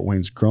much Fort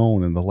Wayne's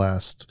grown in the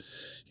last,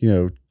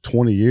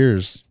 20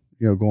 years,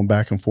 going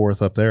back and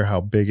forth up there,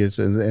 how big it's,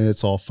 and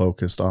it's all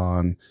focused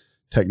on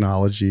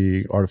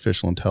technology,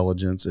 artificial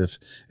intelligence.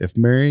 If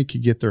Marion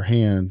could get their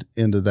hand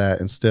into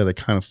that instead of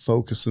kind of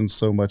focusing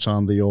so much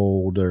on the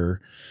old we're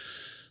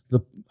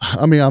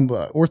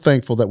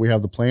thankful that we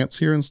have the plants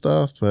here and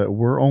stuff, but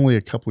we're only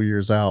a couple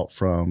years out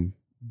from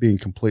being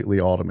completely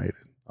automated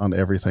on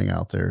everything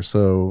out there.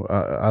 So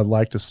I'd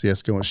like to see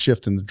us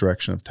shift in the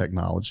direction of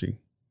technology.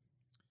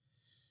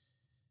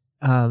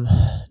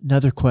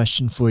 Another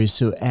question for you.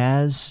 So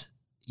as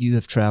you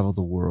have traveled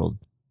the world,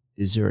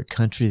 is there a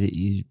country that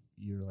you're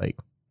like,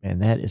 man,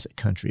 that is a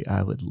country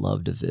I would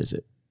love to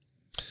visit?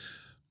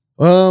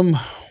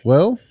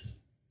 Well,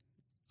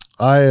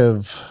 I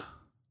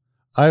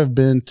have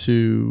been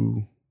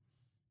to,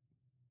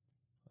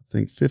 I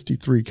think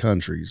 53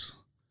 countries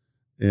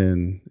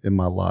in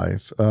my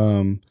life.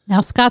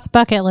 Now Scott's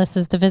bucket list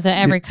is to visit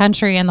every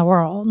country in the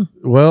world.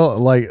 Well,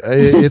 like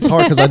it's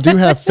hard because I do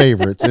have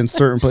favorites in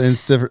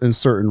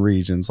certain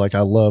regions. Like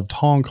I loved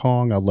Hong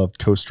Kong. I loved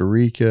Costa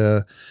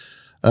Rica.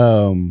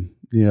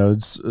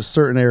 It's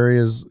certain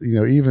areas,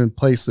 even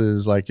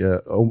places like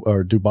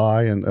or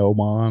Dubai and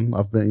Oman.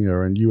 I've been,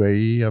 or in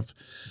UAE.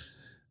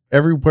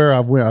 Everywhere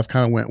I've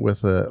kind of went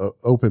with an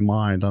open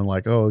mind on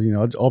like,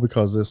 all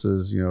because this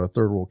is, a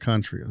third world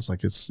country. I was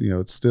like, it's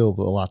still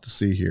a lot to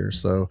see here.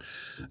 So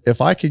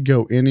if I could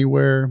go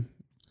anywhere,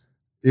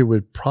 it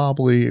would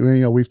probably, you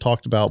know, we've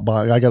talked about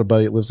buying. I got a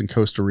buddy that lives in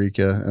Costa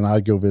Rica, and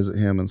I'd go visit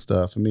him and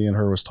stuff. And me and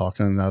her was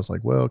talking, and I was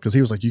like, well, because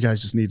he was like, you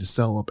guys just need to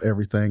sell up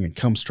everything and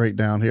come straight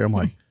down here. I'm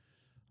like,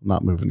 I'm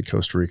not moving to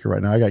Costa Rica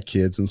right now. I got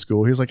kids in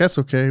school. He's like, that's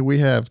okay. We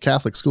have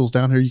Catholic schools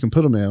down here. You can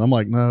put them in. I'm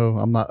like, no,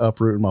 I'm not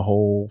uprooting my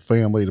whole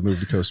family to move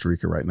to Costa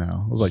Rica right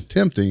now. I was like,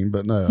 tempting,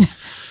 but no.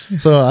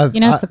 So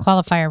it's the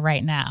qualifier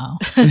right now.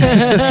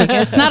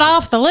 It's not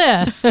off the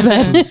list, but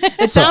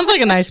it sounds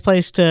like a nice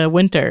place to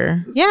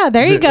winter. Yeah,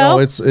 there you go. Oh,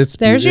 it's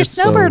there's your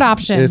snowbird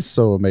option. It's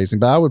so amazing.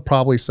 But I would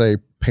probably say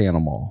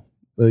Panama.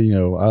 You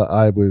know,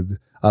 I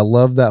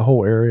love that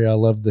whole area. I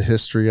love the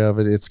history of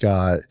it. It's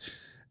got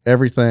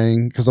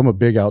everything, because I'm a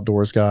big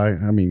outdoors guy.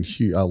 I mean,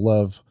 I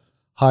love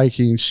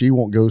hiking. She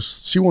won't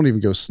even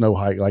go snow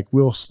hike. Like,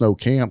 we'll snow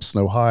camp,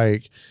 snow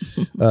hike,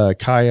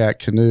 kayak,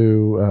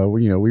 canoe.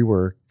 You know, we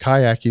were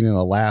kayaking in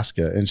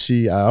Alaska, and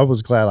I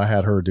was glad I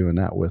had her doing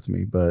that with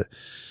me. But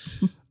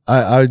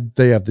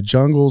they have the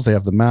jungles, they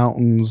have the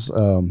mountains.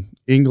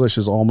 English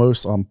is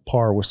almost on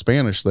par with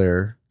Spanish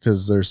there,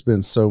 because there's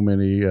been so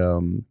many,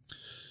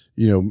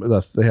 you know,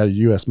 they had a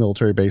U.S.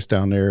 military base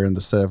down there in the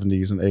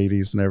 70s and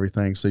 80s and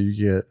everything. So you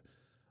get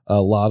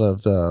a lot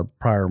of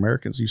prior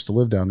Americans used to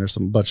live down there,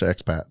 bunch of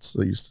expats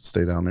that used to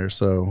stay down there.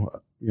 So,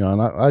 you know,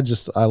 and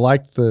I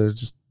like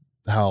just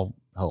how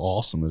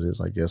awesome it is,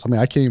 I guess. I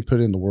mean, I can't even put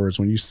it into words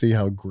when you see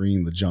how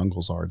green the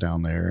jungles are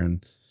down there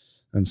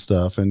and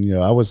stuff. And, you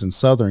know, I was in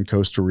southern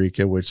Costa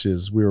Rica, we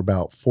were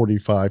about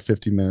 45,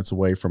 50 minutes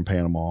away from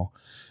Panama.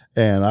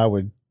 And I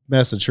would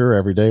message her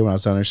every day when I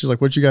was down there. She's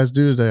like, what'd you guys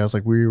do today? I was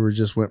like, we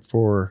went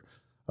for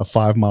a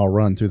 5-mile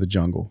run through the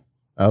jungle.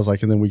 I was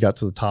like, and then we got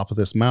to the top of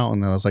this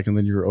mountain. And I was like, and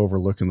then you're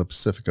overlooking the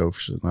Pacific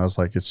Ocean. And I was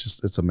like,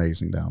 it's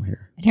amazing down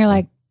here. And you're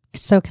like,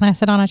 so can I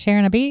sit on a chair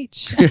on a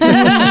beach?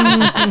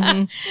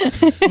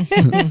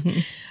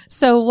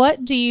 So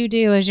what do you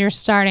do as you're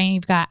starting?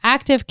 You've got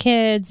active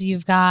kids.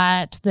 You've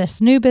got this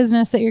new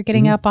business that you're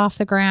getting up off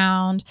the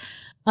ground.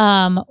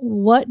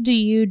 What do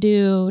you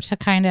do to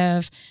kind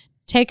of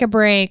take a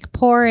break,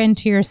 pour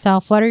into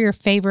yourself? What are your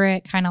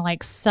favorite kind of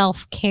like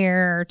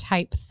self-care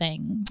type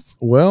things?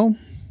 Well,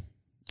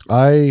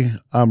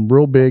 I'm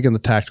real big in the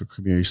tactical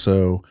community.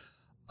 So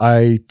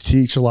I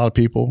teach a lot of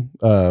people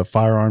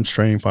firearms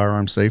training,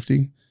 firearms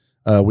safety.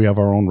 We have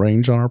our own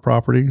range on our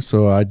property.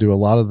 So I do a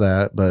lot of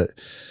that.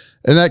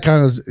 And that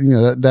kind of, you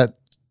know, that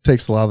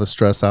takes a lot of the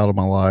stress out of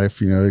my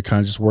life, you know, kind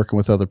of just working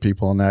with other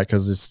people on that,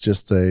 because it's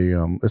just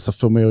it's a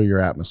familiar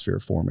atmosphere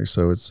for me.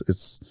 So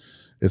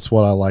it's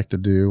what I like to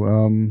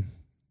do.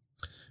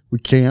 We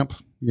camp,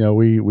 you know,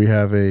 we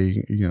have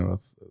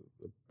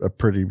a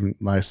pretty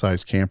nice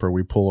sized camper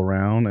we pull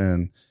around,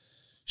 and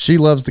she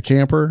loves the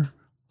camper.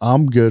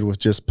 I'm good with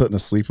just putting a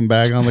sleeping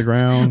bag on the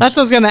ground. That's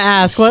what I was going to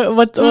ask.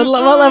 What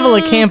level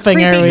of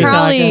camping are we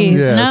talking?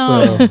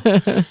 Yeah,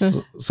 no.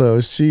 So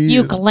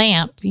you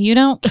glamp. You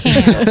don't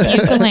camp.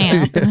 You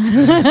glamp.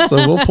 So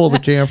we'll pull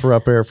the camper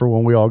up there for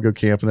when we all go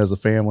camping as a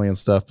family and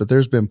stuff. But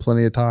there's been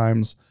plenty of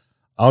times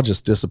I'll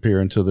just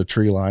disappear into the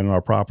tree line on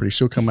our property.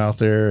 She'll come out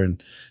there,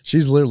 and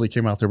she's literally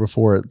came out there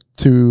before at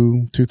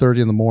 2:30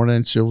 in the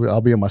morning.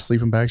 I'll be in my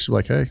sleeping bag. She'll be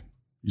like, "Hey,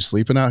 you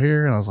sleeping out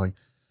here?" And I was like,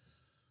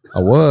 I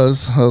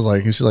was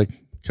like, and she's like,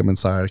 come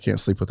inside. I can't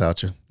sleep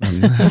without you.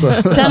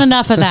 Done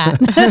enough of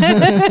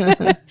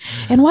that.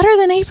 And what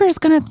are the neighbors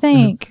going to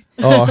think?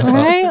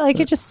 Right? Like,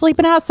 you're just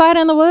sleeping outside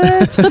in the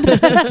woods.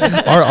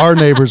 Our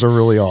neighbors are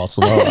really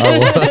awesome.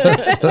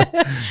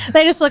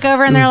 They just look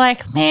over and they're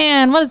like,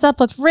 man, what is up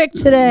with Rick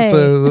today?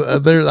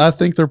 So I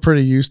think they're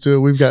pretty used to it.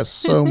 We've got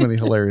so many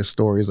hilarious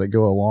stories that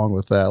go along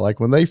with that. Like,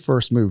 when they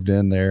first moved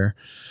in there,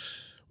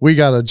 we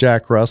got a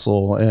Jack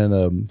Russell,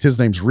 and his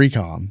name's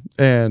Recon.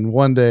 And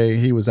one day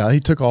he was out.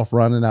 He took off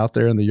running out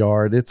there in the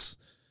yard. It's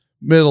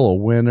middle of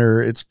winter.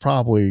 It's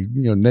probably,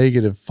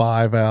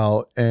 -5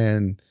 out.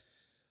 And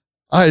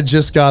I had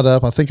just got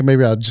up. I think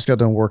maybe I just got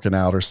done working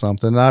out or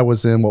something. And I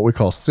was in what we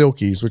call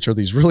silkies, which are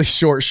these really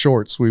short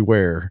shorts we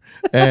wear.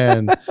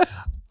 And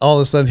all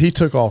of a sudden he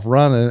took off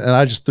running, and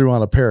I just threw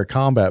on a pair of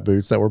combat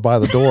boots that were by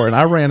the door. And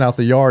I ran out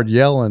the yard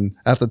yelling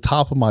at the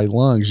top of my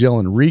lungs,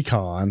 yelling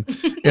Recon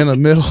in the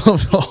middle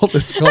of all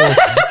this cold.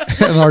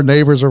 And our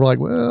neighbors are like,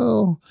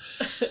 well,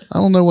 I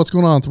don't know what's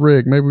going on with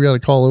Rick. Maybe we got to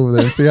call over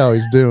there and see how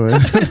he's doing.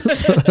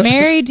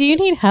 Mary, do you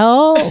need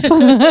help?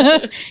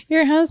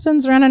 Your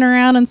husband's running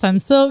around in some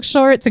silk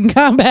shorts and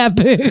combat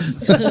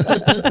boots.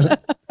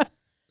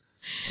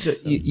 So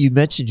you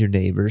mentioned your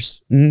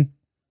neighbors.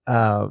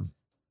 Mm-hmm.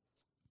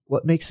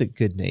 What makes a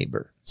good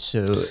neighbor?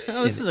 So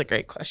this is a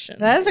great question.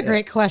 That is a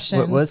great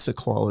question. What's the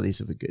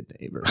qualities of a good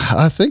neighbor?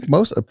 I think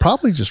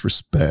probably just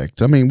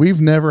respect. I mean, we've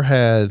never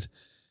had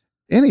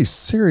any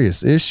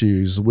serious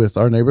issues with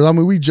our neighbors. I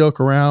mean, we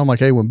joke around like,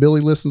 hey, when Billy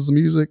listens to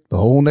music, the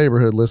whole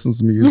neighborhood listens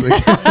to music.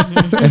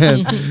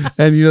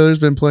 and there's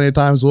been plenty of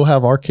times we'll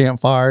have our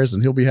campfires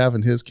and he'll be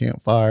having his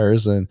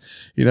campfires, and,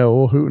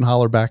 we'll hoot and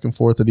holler back and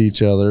forth at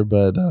each other.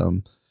 But,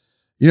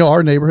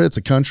 our neighborhood, it's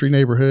a country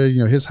neighborhood.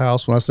 His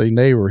house, when I say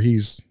neighbor,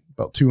 he's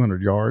about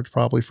 200 yards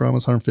probably from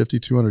us, 150,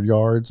 200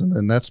 yards. And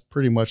then that's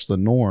pretty much the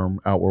norm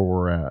out where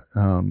we're at.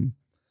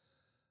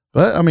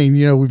 But I mean,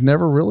 we've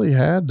never really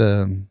had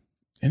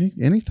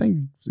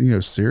anything,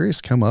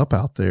 serious come up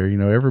out there.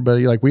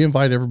 Everybody, like we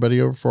invite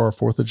everybody over for our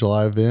 4th of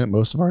July event.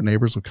 Most of our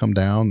neighbors will come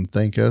down and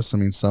thank us. I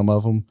mean, some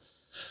of them,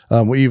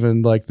 we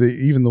even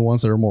the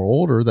ones that are more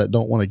older that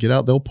don't want to get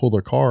out, they'll pull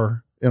their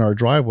car in our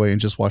driveway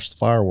and just watch the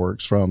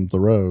fireworks from the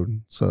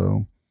road.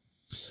 So,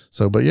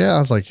 but yeah, I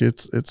was like,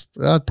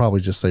 I'd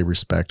probably just say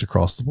respect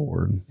across the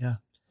board. Yeah.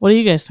 What do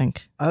you guys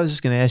think? I was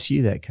just going to ask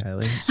you that,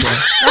 Kylie. So,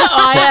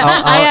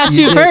 I asked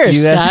you first.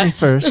 You asked me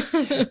first.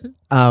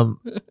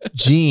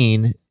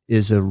 Jean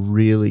is a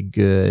really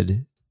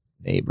good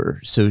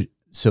neighbor. So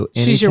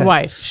she's your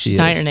wife. She's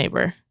not is. your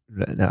neighbor.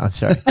 No, I'm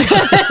sorry.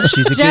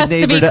 She's a Just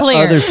good to be neighbor to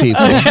clear. other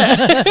people.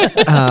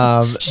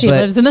 She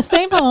lives in the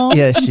same home.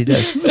 Yes, she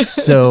does.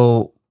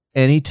 So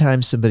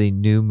anytime somebody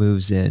new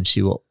moves in,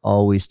 she will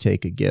always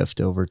take a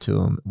gift over to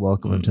them,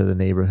 welcome them to the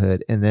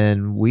neighborhood. And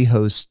then we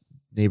host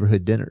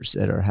neighborhood dinners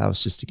at our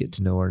house just to get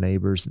to know our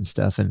neighbors and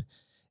stuff. And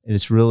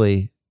it's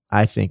really,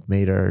 I think,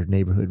 made our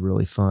neighborhood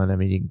really fun. I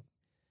mean, you can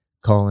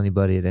call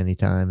anybody at any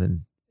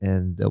time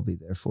and they'll be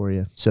there for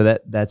you. So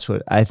that's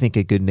what I think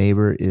a good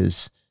neighbor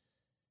is,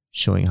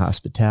 showing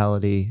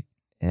hospitality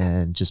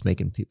and just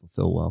making people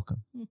feel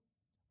welcome.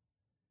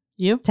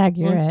 You? Tag,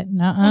 you're it.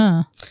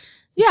 Nuh-uh.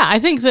 Yeah, I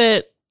think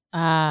that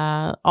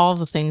all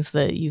the things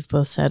that you've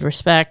both said,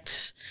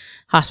 respect,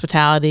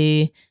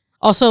 hospitality,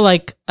 also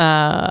like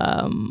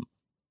a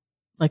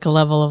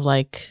level of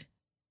like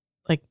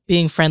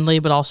being friendly,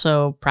 but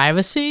also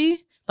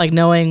privacy, like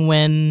knowing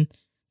when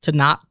to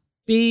not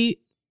be.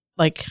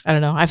 Like, I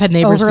don't know. I've had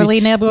neighbors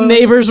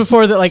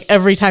before that, like,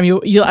 every time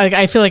you like,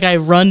 I feel like I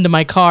run to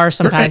my car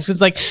sometimes.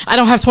 It's like, I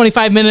don't have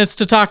 25 minutes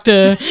to talk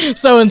to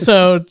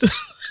so-and-so.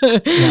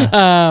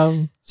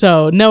 Yeah.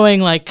 So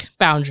knowing like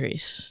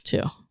boundaries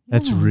too.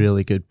 That's a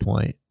really good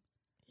point.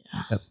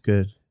 Yeah. Yep,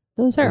 good.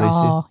 Those are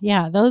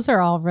Alicia? those are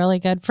all really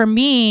good. For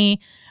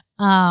me,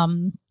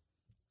 what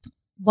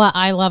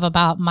I love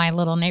about my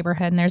little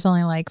neighborhood, and there's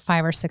only like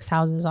 5 or 6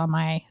 houses on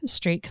my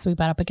street because we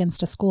butt up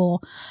against a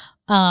school.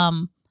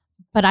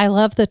 But I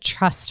love the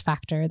trust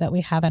factor that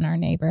we have in our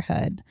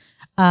neighborhood.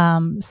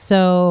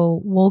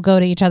 So we'll go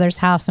to each other's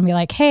house and be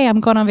like, hey, I'm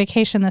going on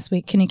vacation this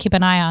week. Can you keep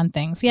an eye on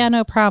things? Yeah,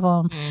 no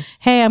problem.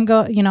 Hey,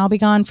 I'll be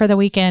gone for the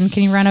weekend.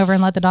 Can you run over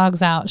and let the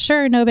dogs out?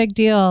 Sure. No big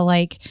deal.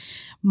 Like,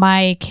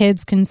 my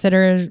kids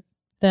consider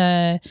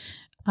the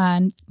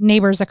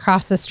neighbors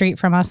across the street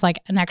from us like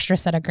an extra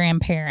set of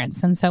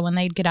grandparents. And so when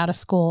they'd get out of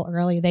school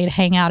early, they'd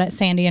hang out at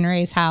Sandy and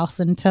Ray's house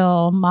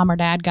until mom or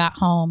dad got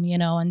home,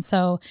 and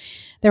so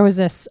there was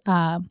this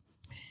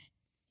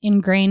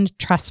ingrained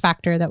trust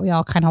factor that we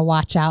all kind of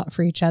watch out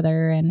for each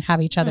other and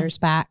have each other's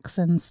backs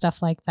and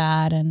stuff like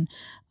that. And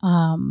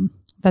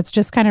that's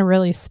just kind of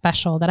really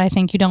special that I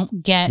think you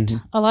don't get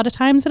a lot of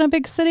times in a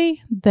big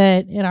city,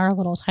 that in our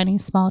little tiny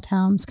small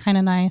towns, kind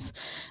of nice.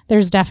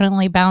 There's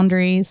definitely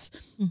boundaries.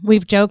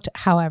 We've joked,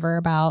 however,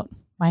 about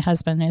my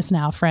husband is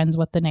now friends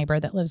with the neighbor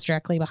that lives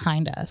directly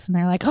behind us. And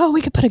they're like, oh,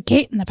 we could put a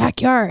gate in the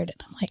backyard.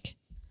 And I'm like,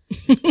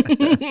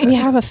 we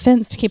have a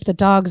fence to keep the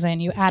dogs in.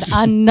 You add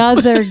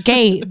another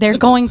gate, they're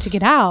going to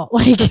get out.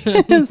 Like,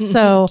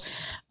 so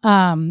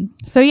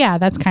yeah,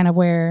 that's kind of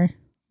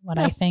what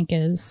I think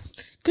is.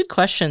 Good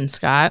question,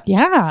 Scott.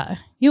 Yeah.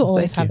 You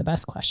always have the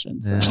best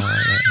questions. So. No,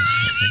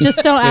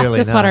 Just don't ask Clearly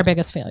us not. what our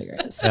biggest failure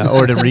is.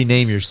 or to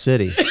rename your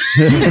city.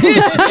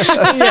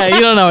 Yeah, you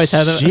don't always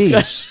have the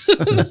best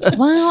question. Jeez.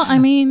 Well, I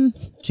mean,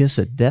 Kiss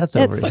of death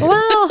over here.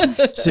 well,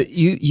 So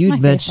you'd My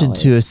face mentioned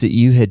to always. us that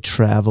you had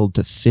traveled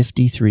to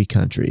 53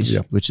 countries,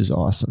 Yep. which is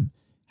awesome.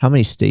 How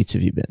many states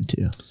have you been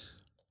to?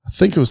 I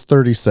think it was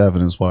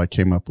 37 is what I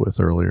came up with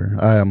earlier.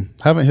 I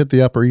haven't hit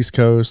the upper East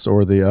Coast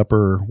or the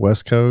upper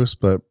West Coast,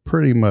 but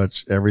pretty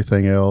much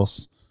everything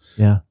else.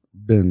 Yeah.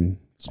 Been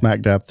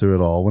smack dab through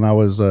it all. When I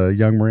was a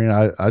young Marine,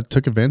 I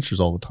took adventures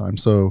all the time.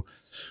 So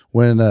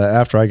when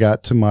after I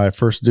got to my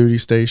first duty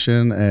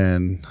station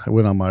and I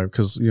went on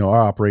because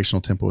our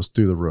operational tempo was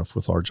through the roof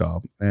with our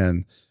job,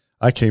 and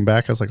I came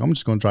back, I was like, I'm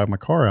just going to drive my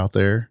car out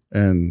there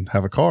and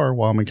have a car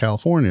while I'm in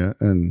California.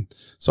 And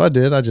so I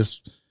did. I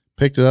just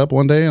picked it up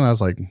one day and I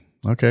was like,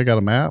 okay, I got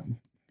a map.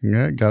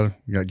 Yeah, got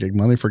to get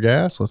money for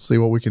gas. Let's see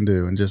what we can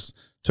do. And just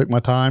took my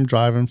time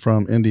driving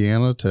from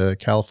Indiana to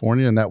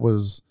California. And that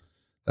was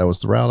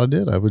the route I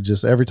did. I would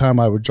just, every time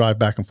I would drive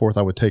back and forth,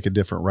 I would take a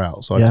different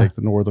route. So I'd take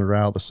the northern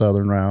route, the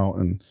southern route,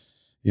 and,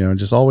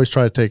 just always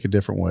try to take a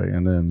different way.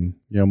 And then,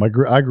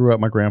 I grew up,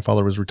 my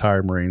grandfather was a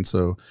retired Marine.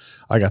 So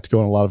I got to go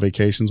on a lot of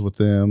vacations with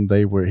them.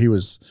 He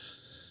was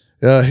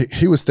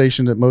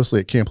stationed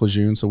mostly at Camp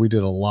Lejeune. So we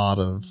did a lot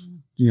of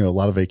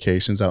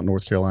vacations out in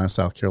North Carolina,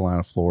 South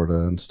Carolina, Florida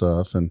and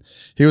stuff. And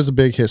he was a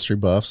big history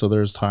buff. So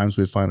there's times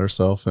we'd find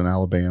ourselves in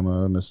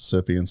Alabama,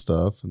 Mississippi and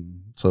stuff.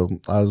 And so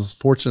I was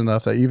fortunate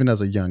enough that even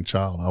as a young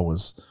child, I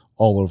was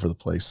all over the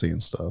place seeing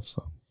stuff.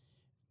 So,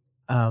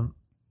 Are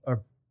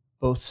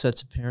both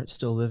sets of parents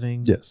still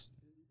living? yes.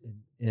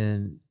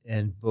 and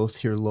both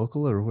here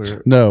local or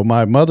where? No,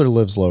 my mother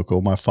lives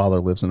local. My father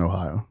lives in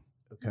Ohio.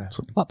 Okay.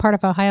 So, What part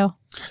of Ohio?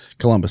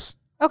 Columbus.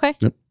 Okay.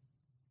 Yep.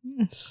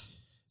 Yes.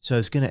 So I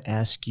was going to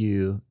ask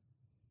you,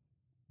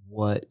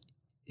 what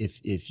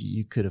if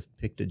you could have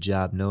picked a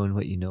job, knowing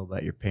what you know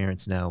about your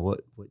parents now, what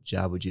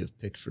job would you have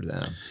picked for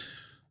them?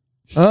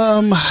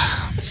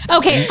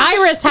 Okay,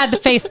 Iris had the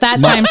face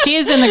that time. She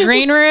is in the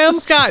green room.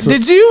 Scott,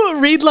 did you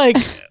read like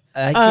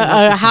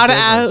how to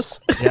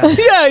ask?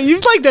 Yeah,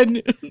 you've like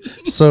done.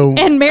 So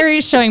And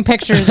Mary's showing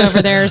pictures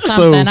over there or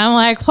something. I'm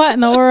like, what in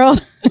the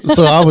world?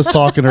 so I was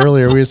talking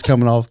earlier, we was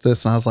coming off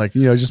this and I was like,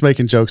 just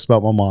making jokes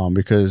about my mom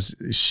because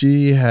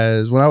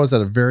when I was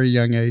at a very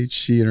young age,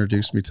 she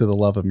introduced me to the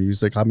love of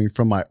music. I mean,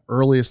 from my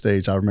earliest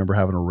age, I remember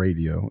having a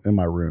radio in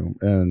my room.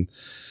 And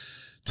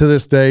to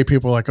this day,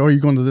 people are like, oh, are you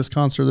going to this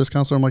concert?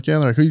 I'm like, yeah.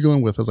 They're like, who are you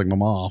going with? I was like, my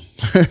mom.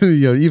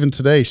 Even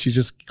today, she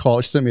just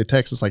called, she sent me a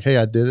text. It's like, hey,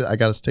 I did it. I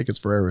got us tickets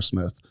for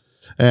Aerosmith.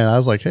 And I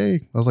was like,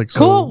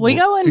 cool, we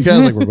going? You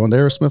guys like, we're going to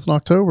Aerosmith in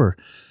October.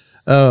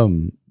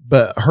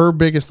 But her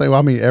biggest thing,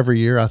 every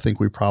year, I think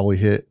we probably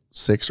hit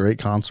 6 or 8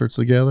 concerts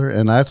together.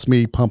 And that's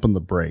me pumping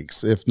the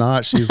brakes. If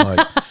not, she's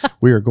like,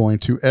 we are going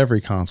to every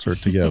concert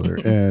together.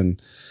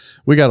 And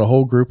we got a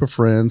whole group of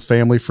friends,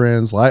 family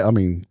friends,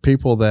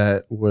 people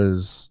that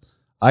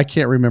I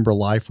can't remember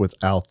life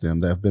without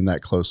them that have been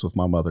that close with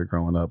my mother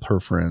growing up,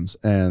 her friends.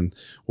 And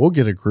we'll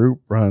get a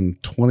group run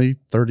 20,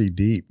 30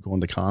 deep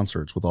going to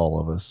concerts with all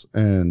of us.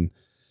 And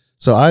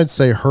so I'd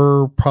say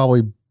her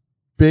probably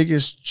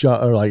biggest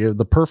job, or like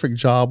the perfect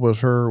job with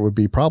her would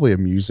be probably a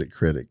music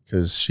critic,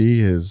 because she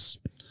is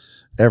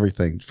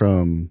everything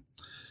from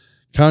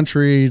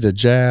country to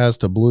jazz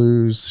to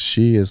blues.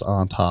 She is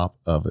on top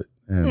of it.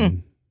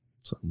 And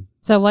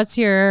So what's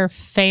your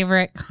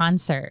favorite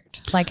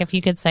concert? Like if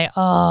you could say,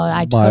 oh,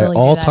 I totally my do that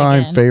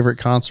all-time again. favorite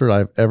concert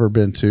I've ever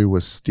been to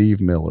was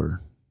Steve Miller.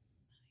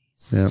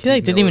 Yeah. She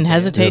like didn't even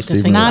hesitate to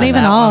Steve think Miller. Not about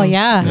even that all, one.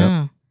 yeah.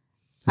 Yeah.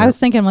 I was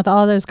thinking with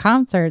all those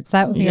concerts,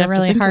 that would be You'd a have to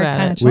really think hard about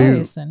kind it. of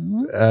choice.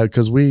 And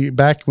Because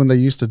back when they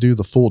used to do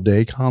the full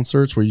day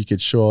concerts where you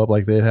could show up,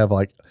 like they'd have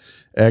like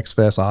X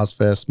Fest,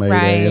 Ozfest,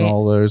 Mayday, and Right.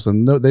 all those,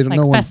 and they don't Like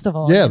no one,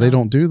 festival, yeah, you they know.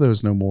 don't do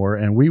those no more.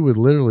 And we would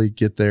literally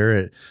get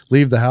there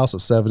leave the house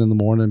at 7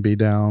 a.m. and be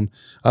down.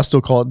 I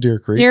still call it Deer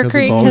Creek. Deer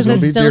Creek, always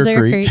 'cause gonna it's be still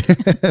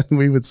Deer And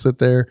we would sit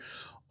there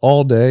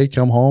all day,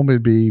 come home.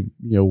 It'd be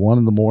 1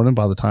 a.m.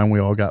 by the time we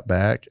all got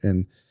back,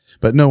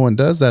 but no one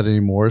does that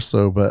anymore.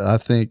 So, but I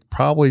think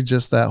probably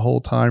just that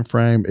whole time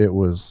frame, it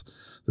was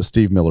the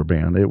Steve Miller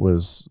Band. It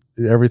was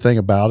everything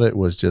about it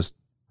was just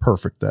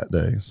perfect that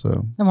day.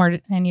 So,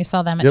 and you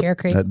saw them at Deer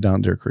Creek.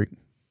 Down Deer Creek.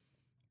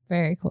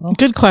 Very cool.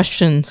 Good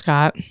question,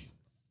 Scott.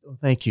 Well,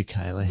 thank you,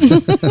 Kylie.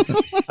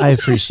 I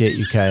appreciate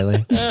you,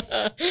 Kylie.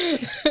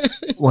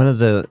 One of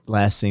the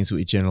last things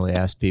we generally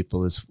ask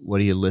people is,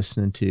 what are you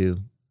listening to?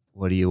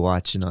 What are you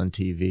watching on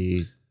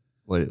TV?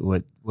 What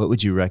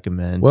would you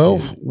recommend?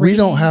 Well, we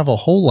don't have a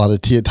whole lot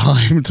of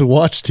time to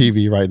watch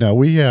TV right now.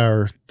 We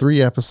are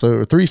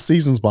 3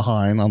 seasons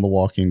behind on The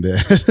Walking Dead.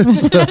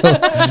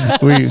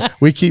 So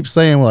we keep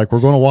saying we're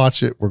going to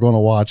watch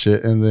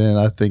it. And then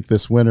I think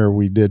this winter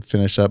we did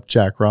finish up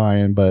Jack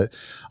Ryan, but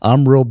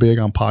I'm real big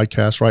on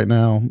podcasts right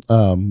now.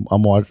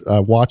 I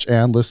watch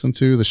and listen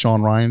to the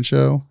Sean Ryan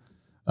Show.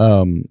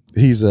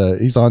 He's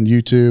on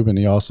YouTube, and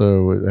he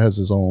also has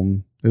his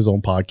own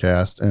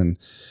podcast, and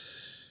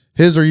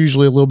his are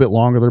usually a little bit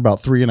longer. They're about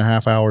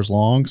 3.5 hours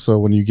long. So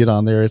when you get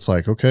on there, it's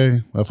like,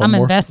 okay, if I'm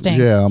investing.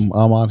 Yeah, I'm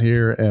on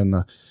here. And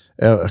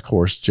of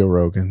course, Joe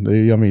Rogan.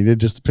 I mean, it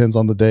just depends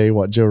on the day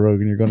what Joe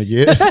Rogan you're going to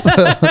get.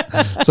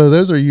 So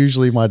those are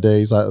usually my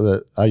days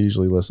that I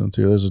usually listen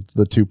to. Those are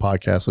the 2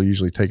 podcasts that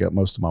usually take up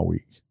most of my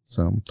week.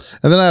 So,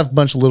 and then I have a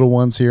bunch of little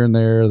ones here and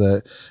there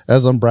that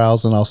as I'm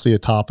browsing, I'll see a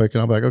topic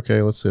and I'm like,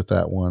 okay, let's hit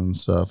that one and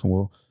stuff.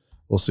 And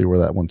we'll see where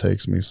that one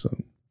takes me. So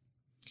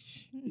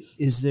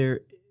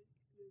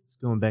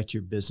going back to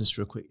your business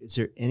real quick, is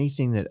there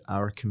anything that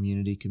our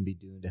community can be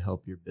doing to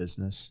help your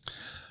business?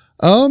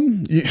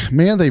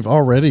 Man, they've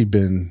already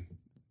been,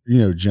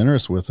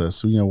 generous with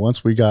us.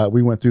 Once we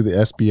went through the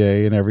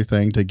SBA and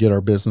everything to get our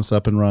business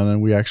up and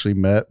running, we actually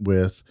met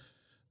with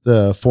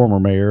the former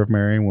mayor of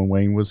Marion when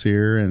Wayne was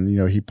here. And,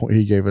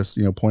 he gave us,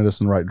 pointed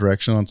us in the right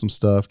direction on some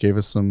stuff, gave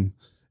us some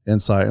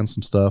insight on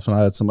some stuff. And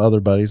I had some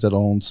other buddies that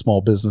own small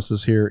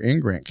businesses here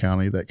in Grant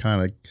County that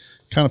kind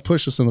of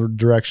pushed us in the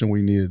direction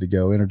we needed to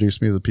go,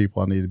 introduced me to the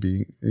people I needed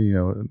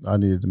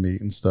to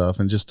meet and stuff,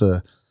 and just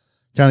to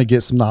kind of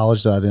get some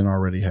knowledge that I didn't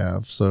already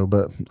have. So,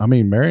 but I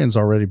mean, Marion's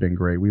already been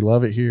great. We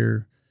love it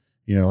here.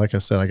 Like I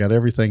said, I got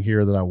everything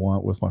here that I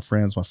want with my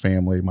friends, my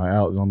family, my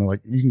out. I mean,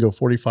 like you can go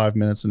 45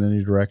 minutes in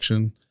any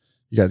direction.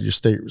 You got your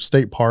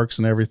state parks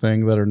and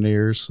everything that are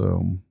near.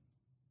 So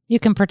You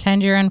can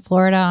pretend you're in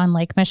Florida on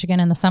Lake Michigan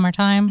in the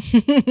summertime.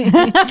 She's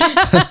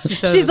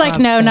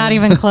like, no, not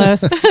even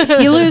close.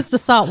 You lose the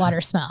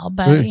saltwater smell,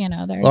 but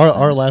there's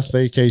our last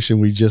vacation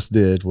we just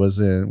did was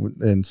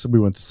we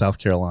went to South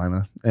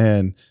Carolina,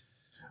 and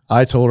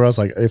I told her, I was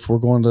like, if we're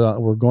going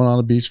on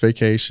a beach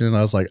vacation,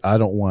 I was like, I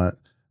don't want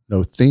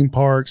no theme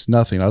parks,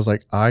 nothing. I was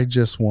like, I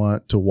just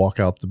want to walk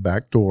out the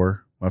back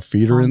door. My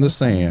feet are in the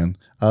sand.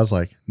 I was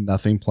like,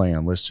 nothing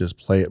planned. Let's just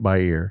play it by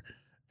ear.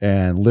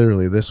 And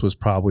literally, this was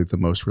probably the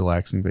most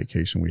relaxing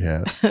vacation we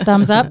had.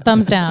 Thumbs up,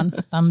 thumbs down,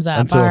 thumbs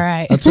up. All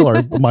right.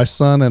 Until my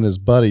son and his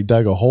buddy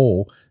dug a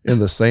hole in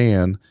the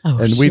sand,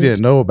 and we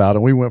didn't know about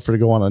it. We went to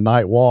go on a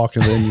night walk,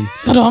 and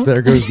then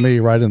there goes me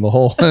right in the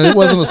hole. And it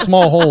wasn't a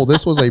small hole.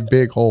 This was a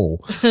big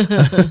hole.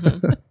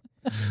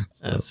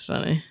 That's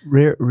funny.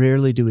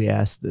 Rarely do we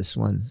ask this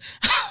one.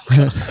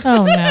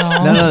 Oh,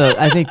 no. No.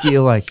 I think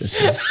you'll like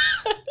this one.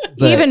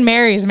 But, even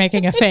Mary's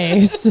making a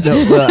face. No,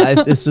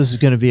 well, this is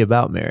going to be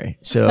about Mary.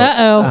 So,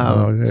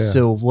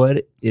 So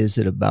what is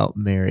it about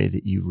Mary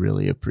that you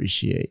really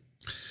appreciate?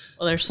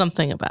 Well, there's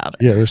something about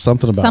it. Yeah, there's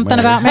something about something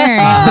Mary. about Mary.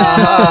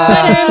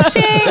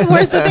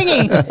 Where's the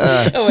thingy?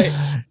 Oh, wait.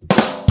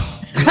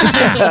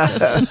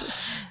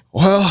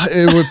 Well,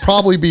 it would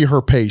probably be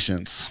her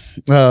patience.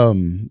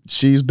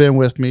 She's been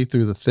with me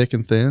through the thick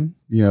and thin.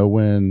 You know,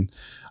 when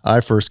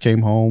I first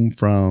came home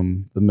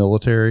from the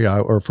military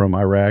or from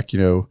Iraq,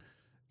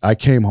 I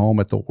came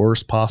home at the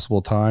worst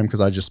possible time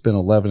because I just spent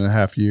 11 and a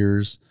half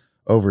years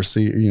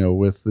overseas,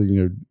 with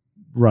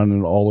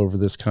running all over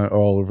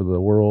the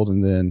world.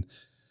 And then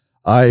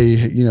I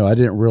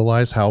didn't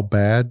realize how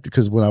bad,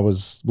 because when I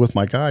was with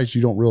my guys,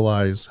 you don't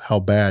realize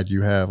how bad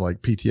you have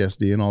like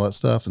PTSD and all that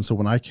stuff. And so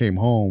when I came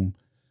home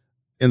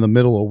in the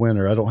middle of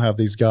winter, I don't have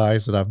these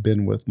guys that I've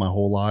been with my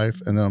whole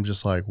life. And then I'm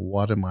just like,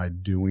 what am I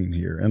doing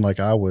here? And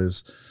like, I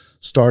was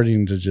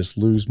starting to just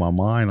lose my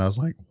mind. I was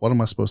like, what am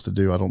I supposed to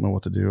do? I don't know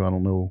what to do. I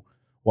don't know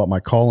what my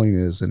calling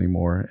is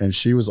anymore. And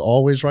she was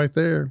always right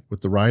there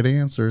with the right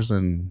answers,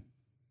 and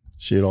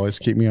she'd always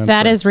keep me on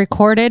track. That is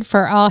recorded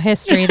for all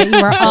history, that you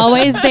were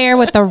always there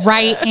with the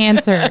right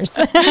answers.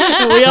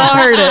 We all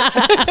heard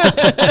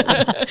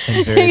it.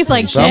 He's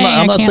like, so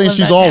I'm not saying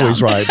she's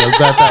always right, but at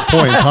that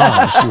point in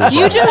time, she was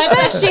you just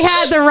said she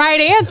had the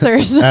right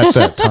answers. At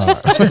that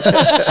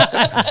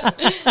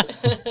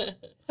time.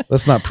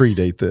 Let's not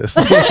predate this.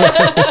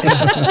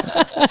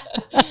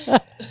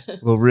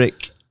 Well,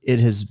 Rick, it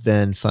has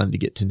been fun to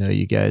get to know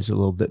you guys a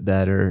little bit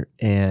better,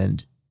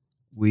 and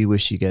we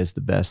wish you guys the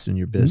best in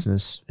your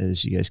business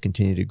as you guys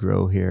continue to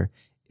grow here.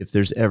 If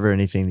there's ever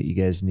anything that you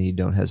guys need,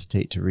 don't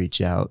hesitate to reach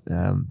out.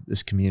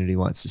 This community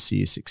wants to see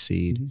you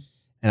succeed. Mm-hmm.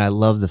 And I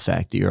love the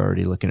fact that you're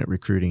already looking at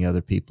recruiting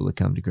other people to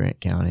come to Grant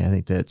County. I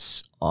think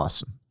that's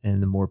awesome.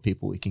 And the more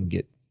people we can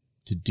get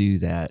to do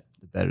that,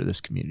 the better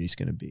this community is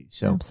going to be.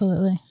 So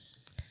absolutely.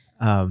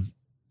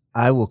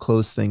 I will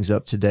close things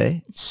up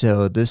today.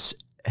 So this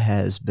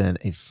has been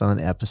a fun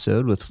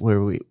episode with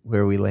where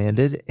we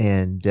landed,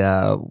 and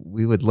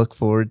we would look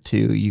forward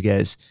to you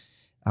guys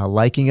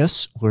liking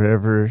us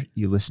wherever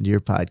you listen to your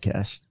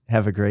podcast.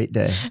 Have a great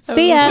day.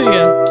 See ya.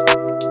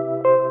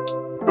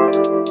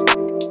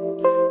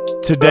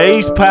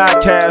 Today's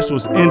podcast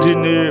was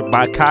engineered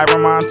by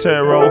Kyra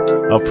Montero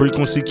of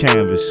Frequency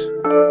Canvas.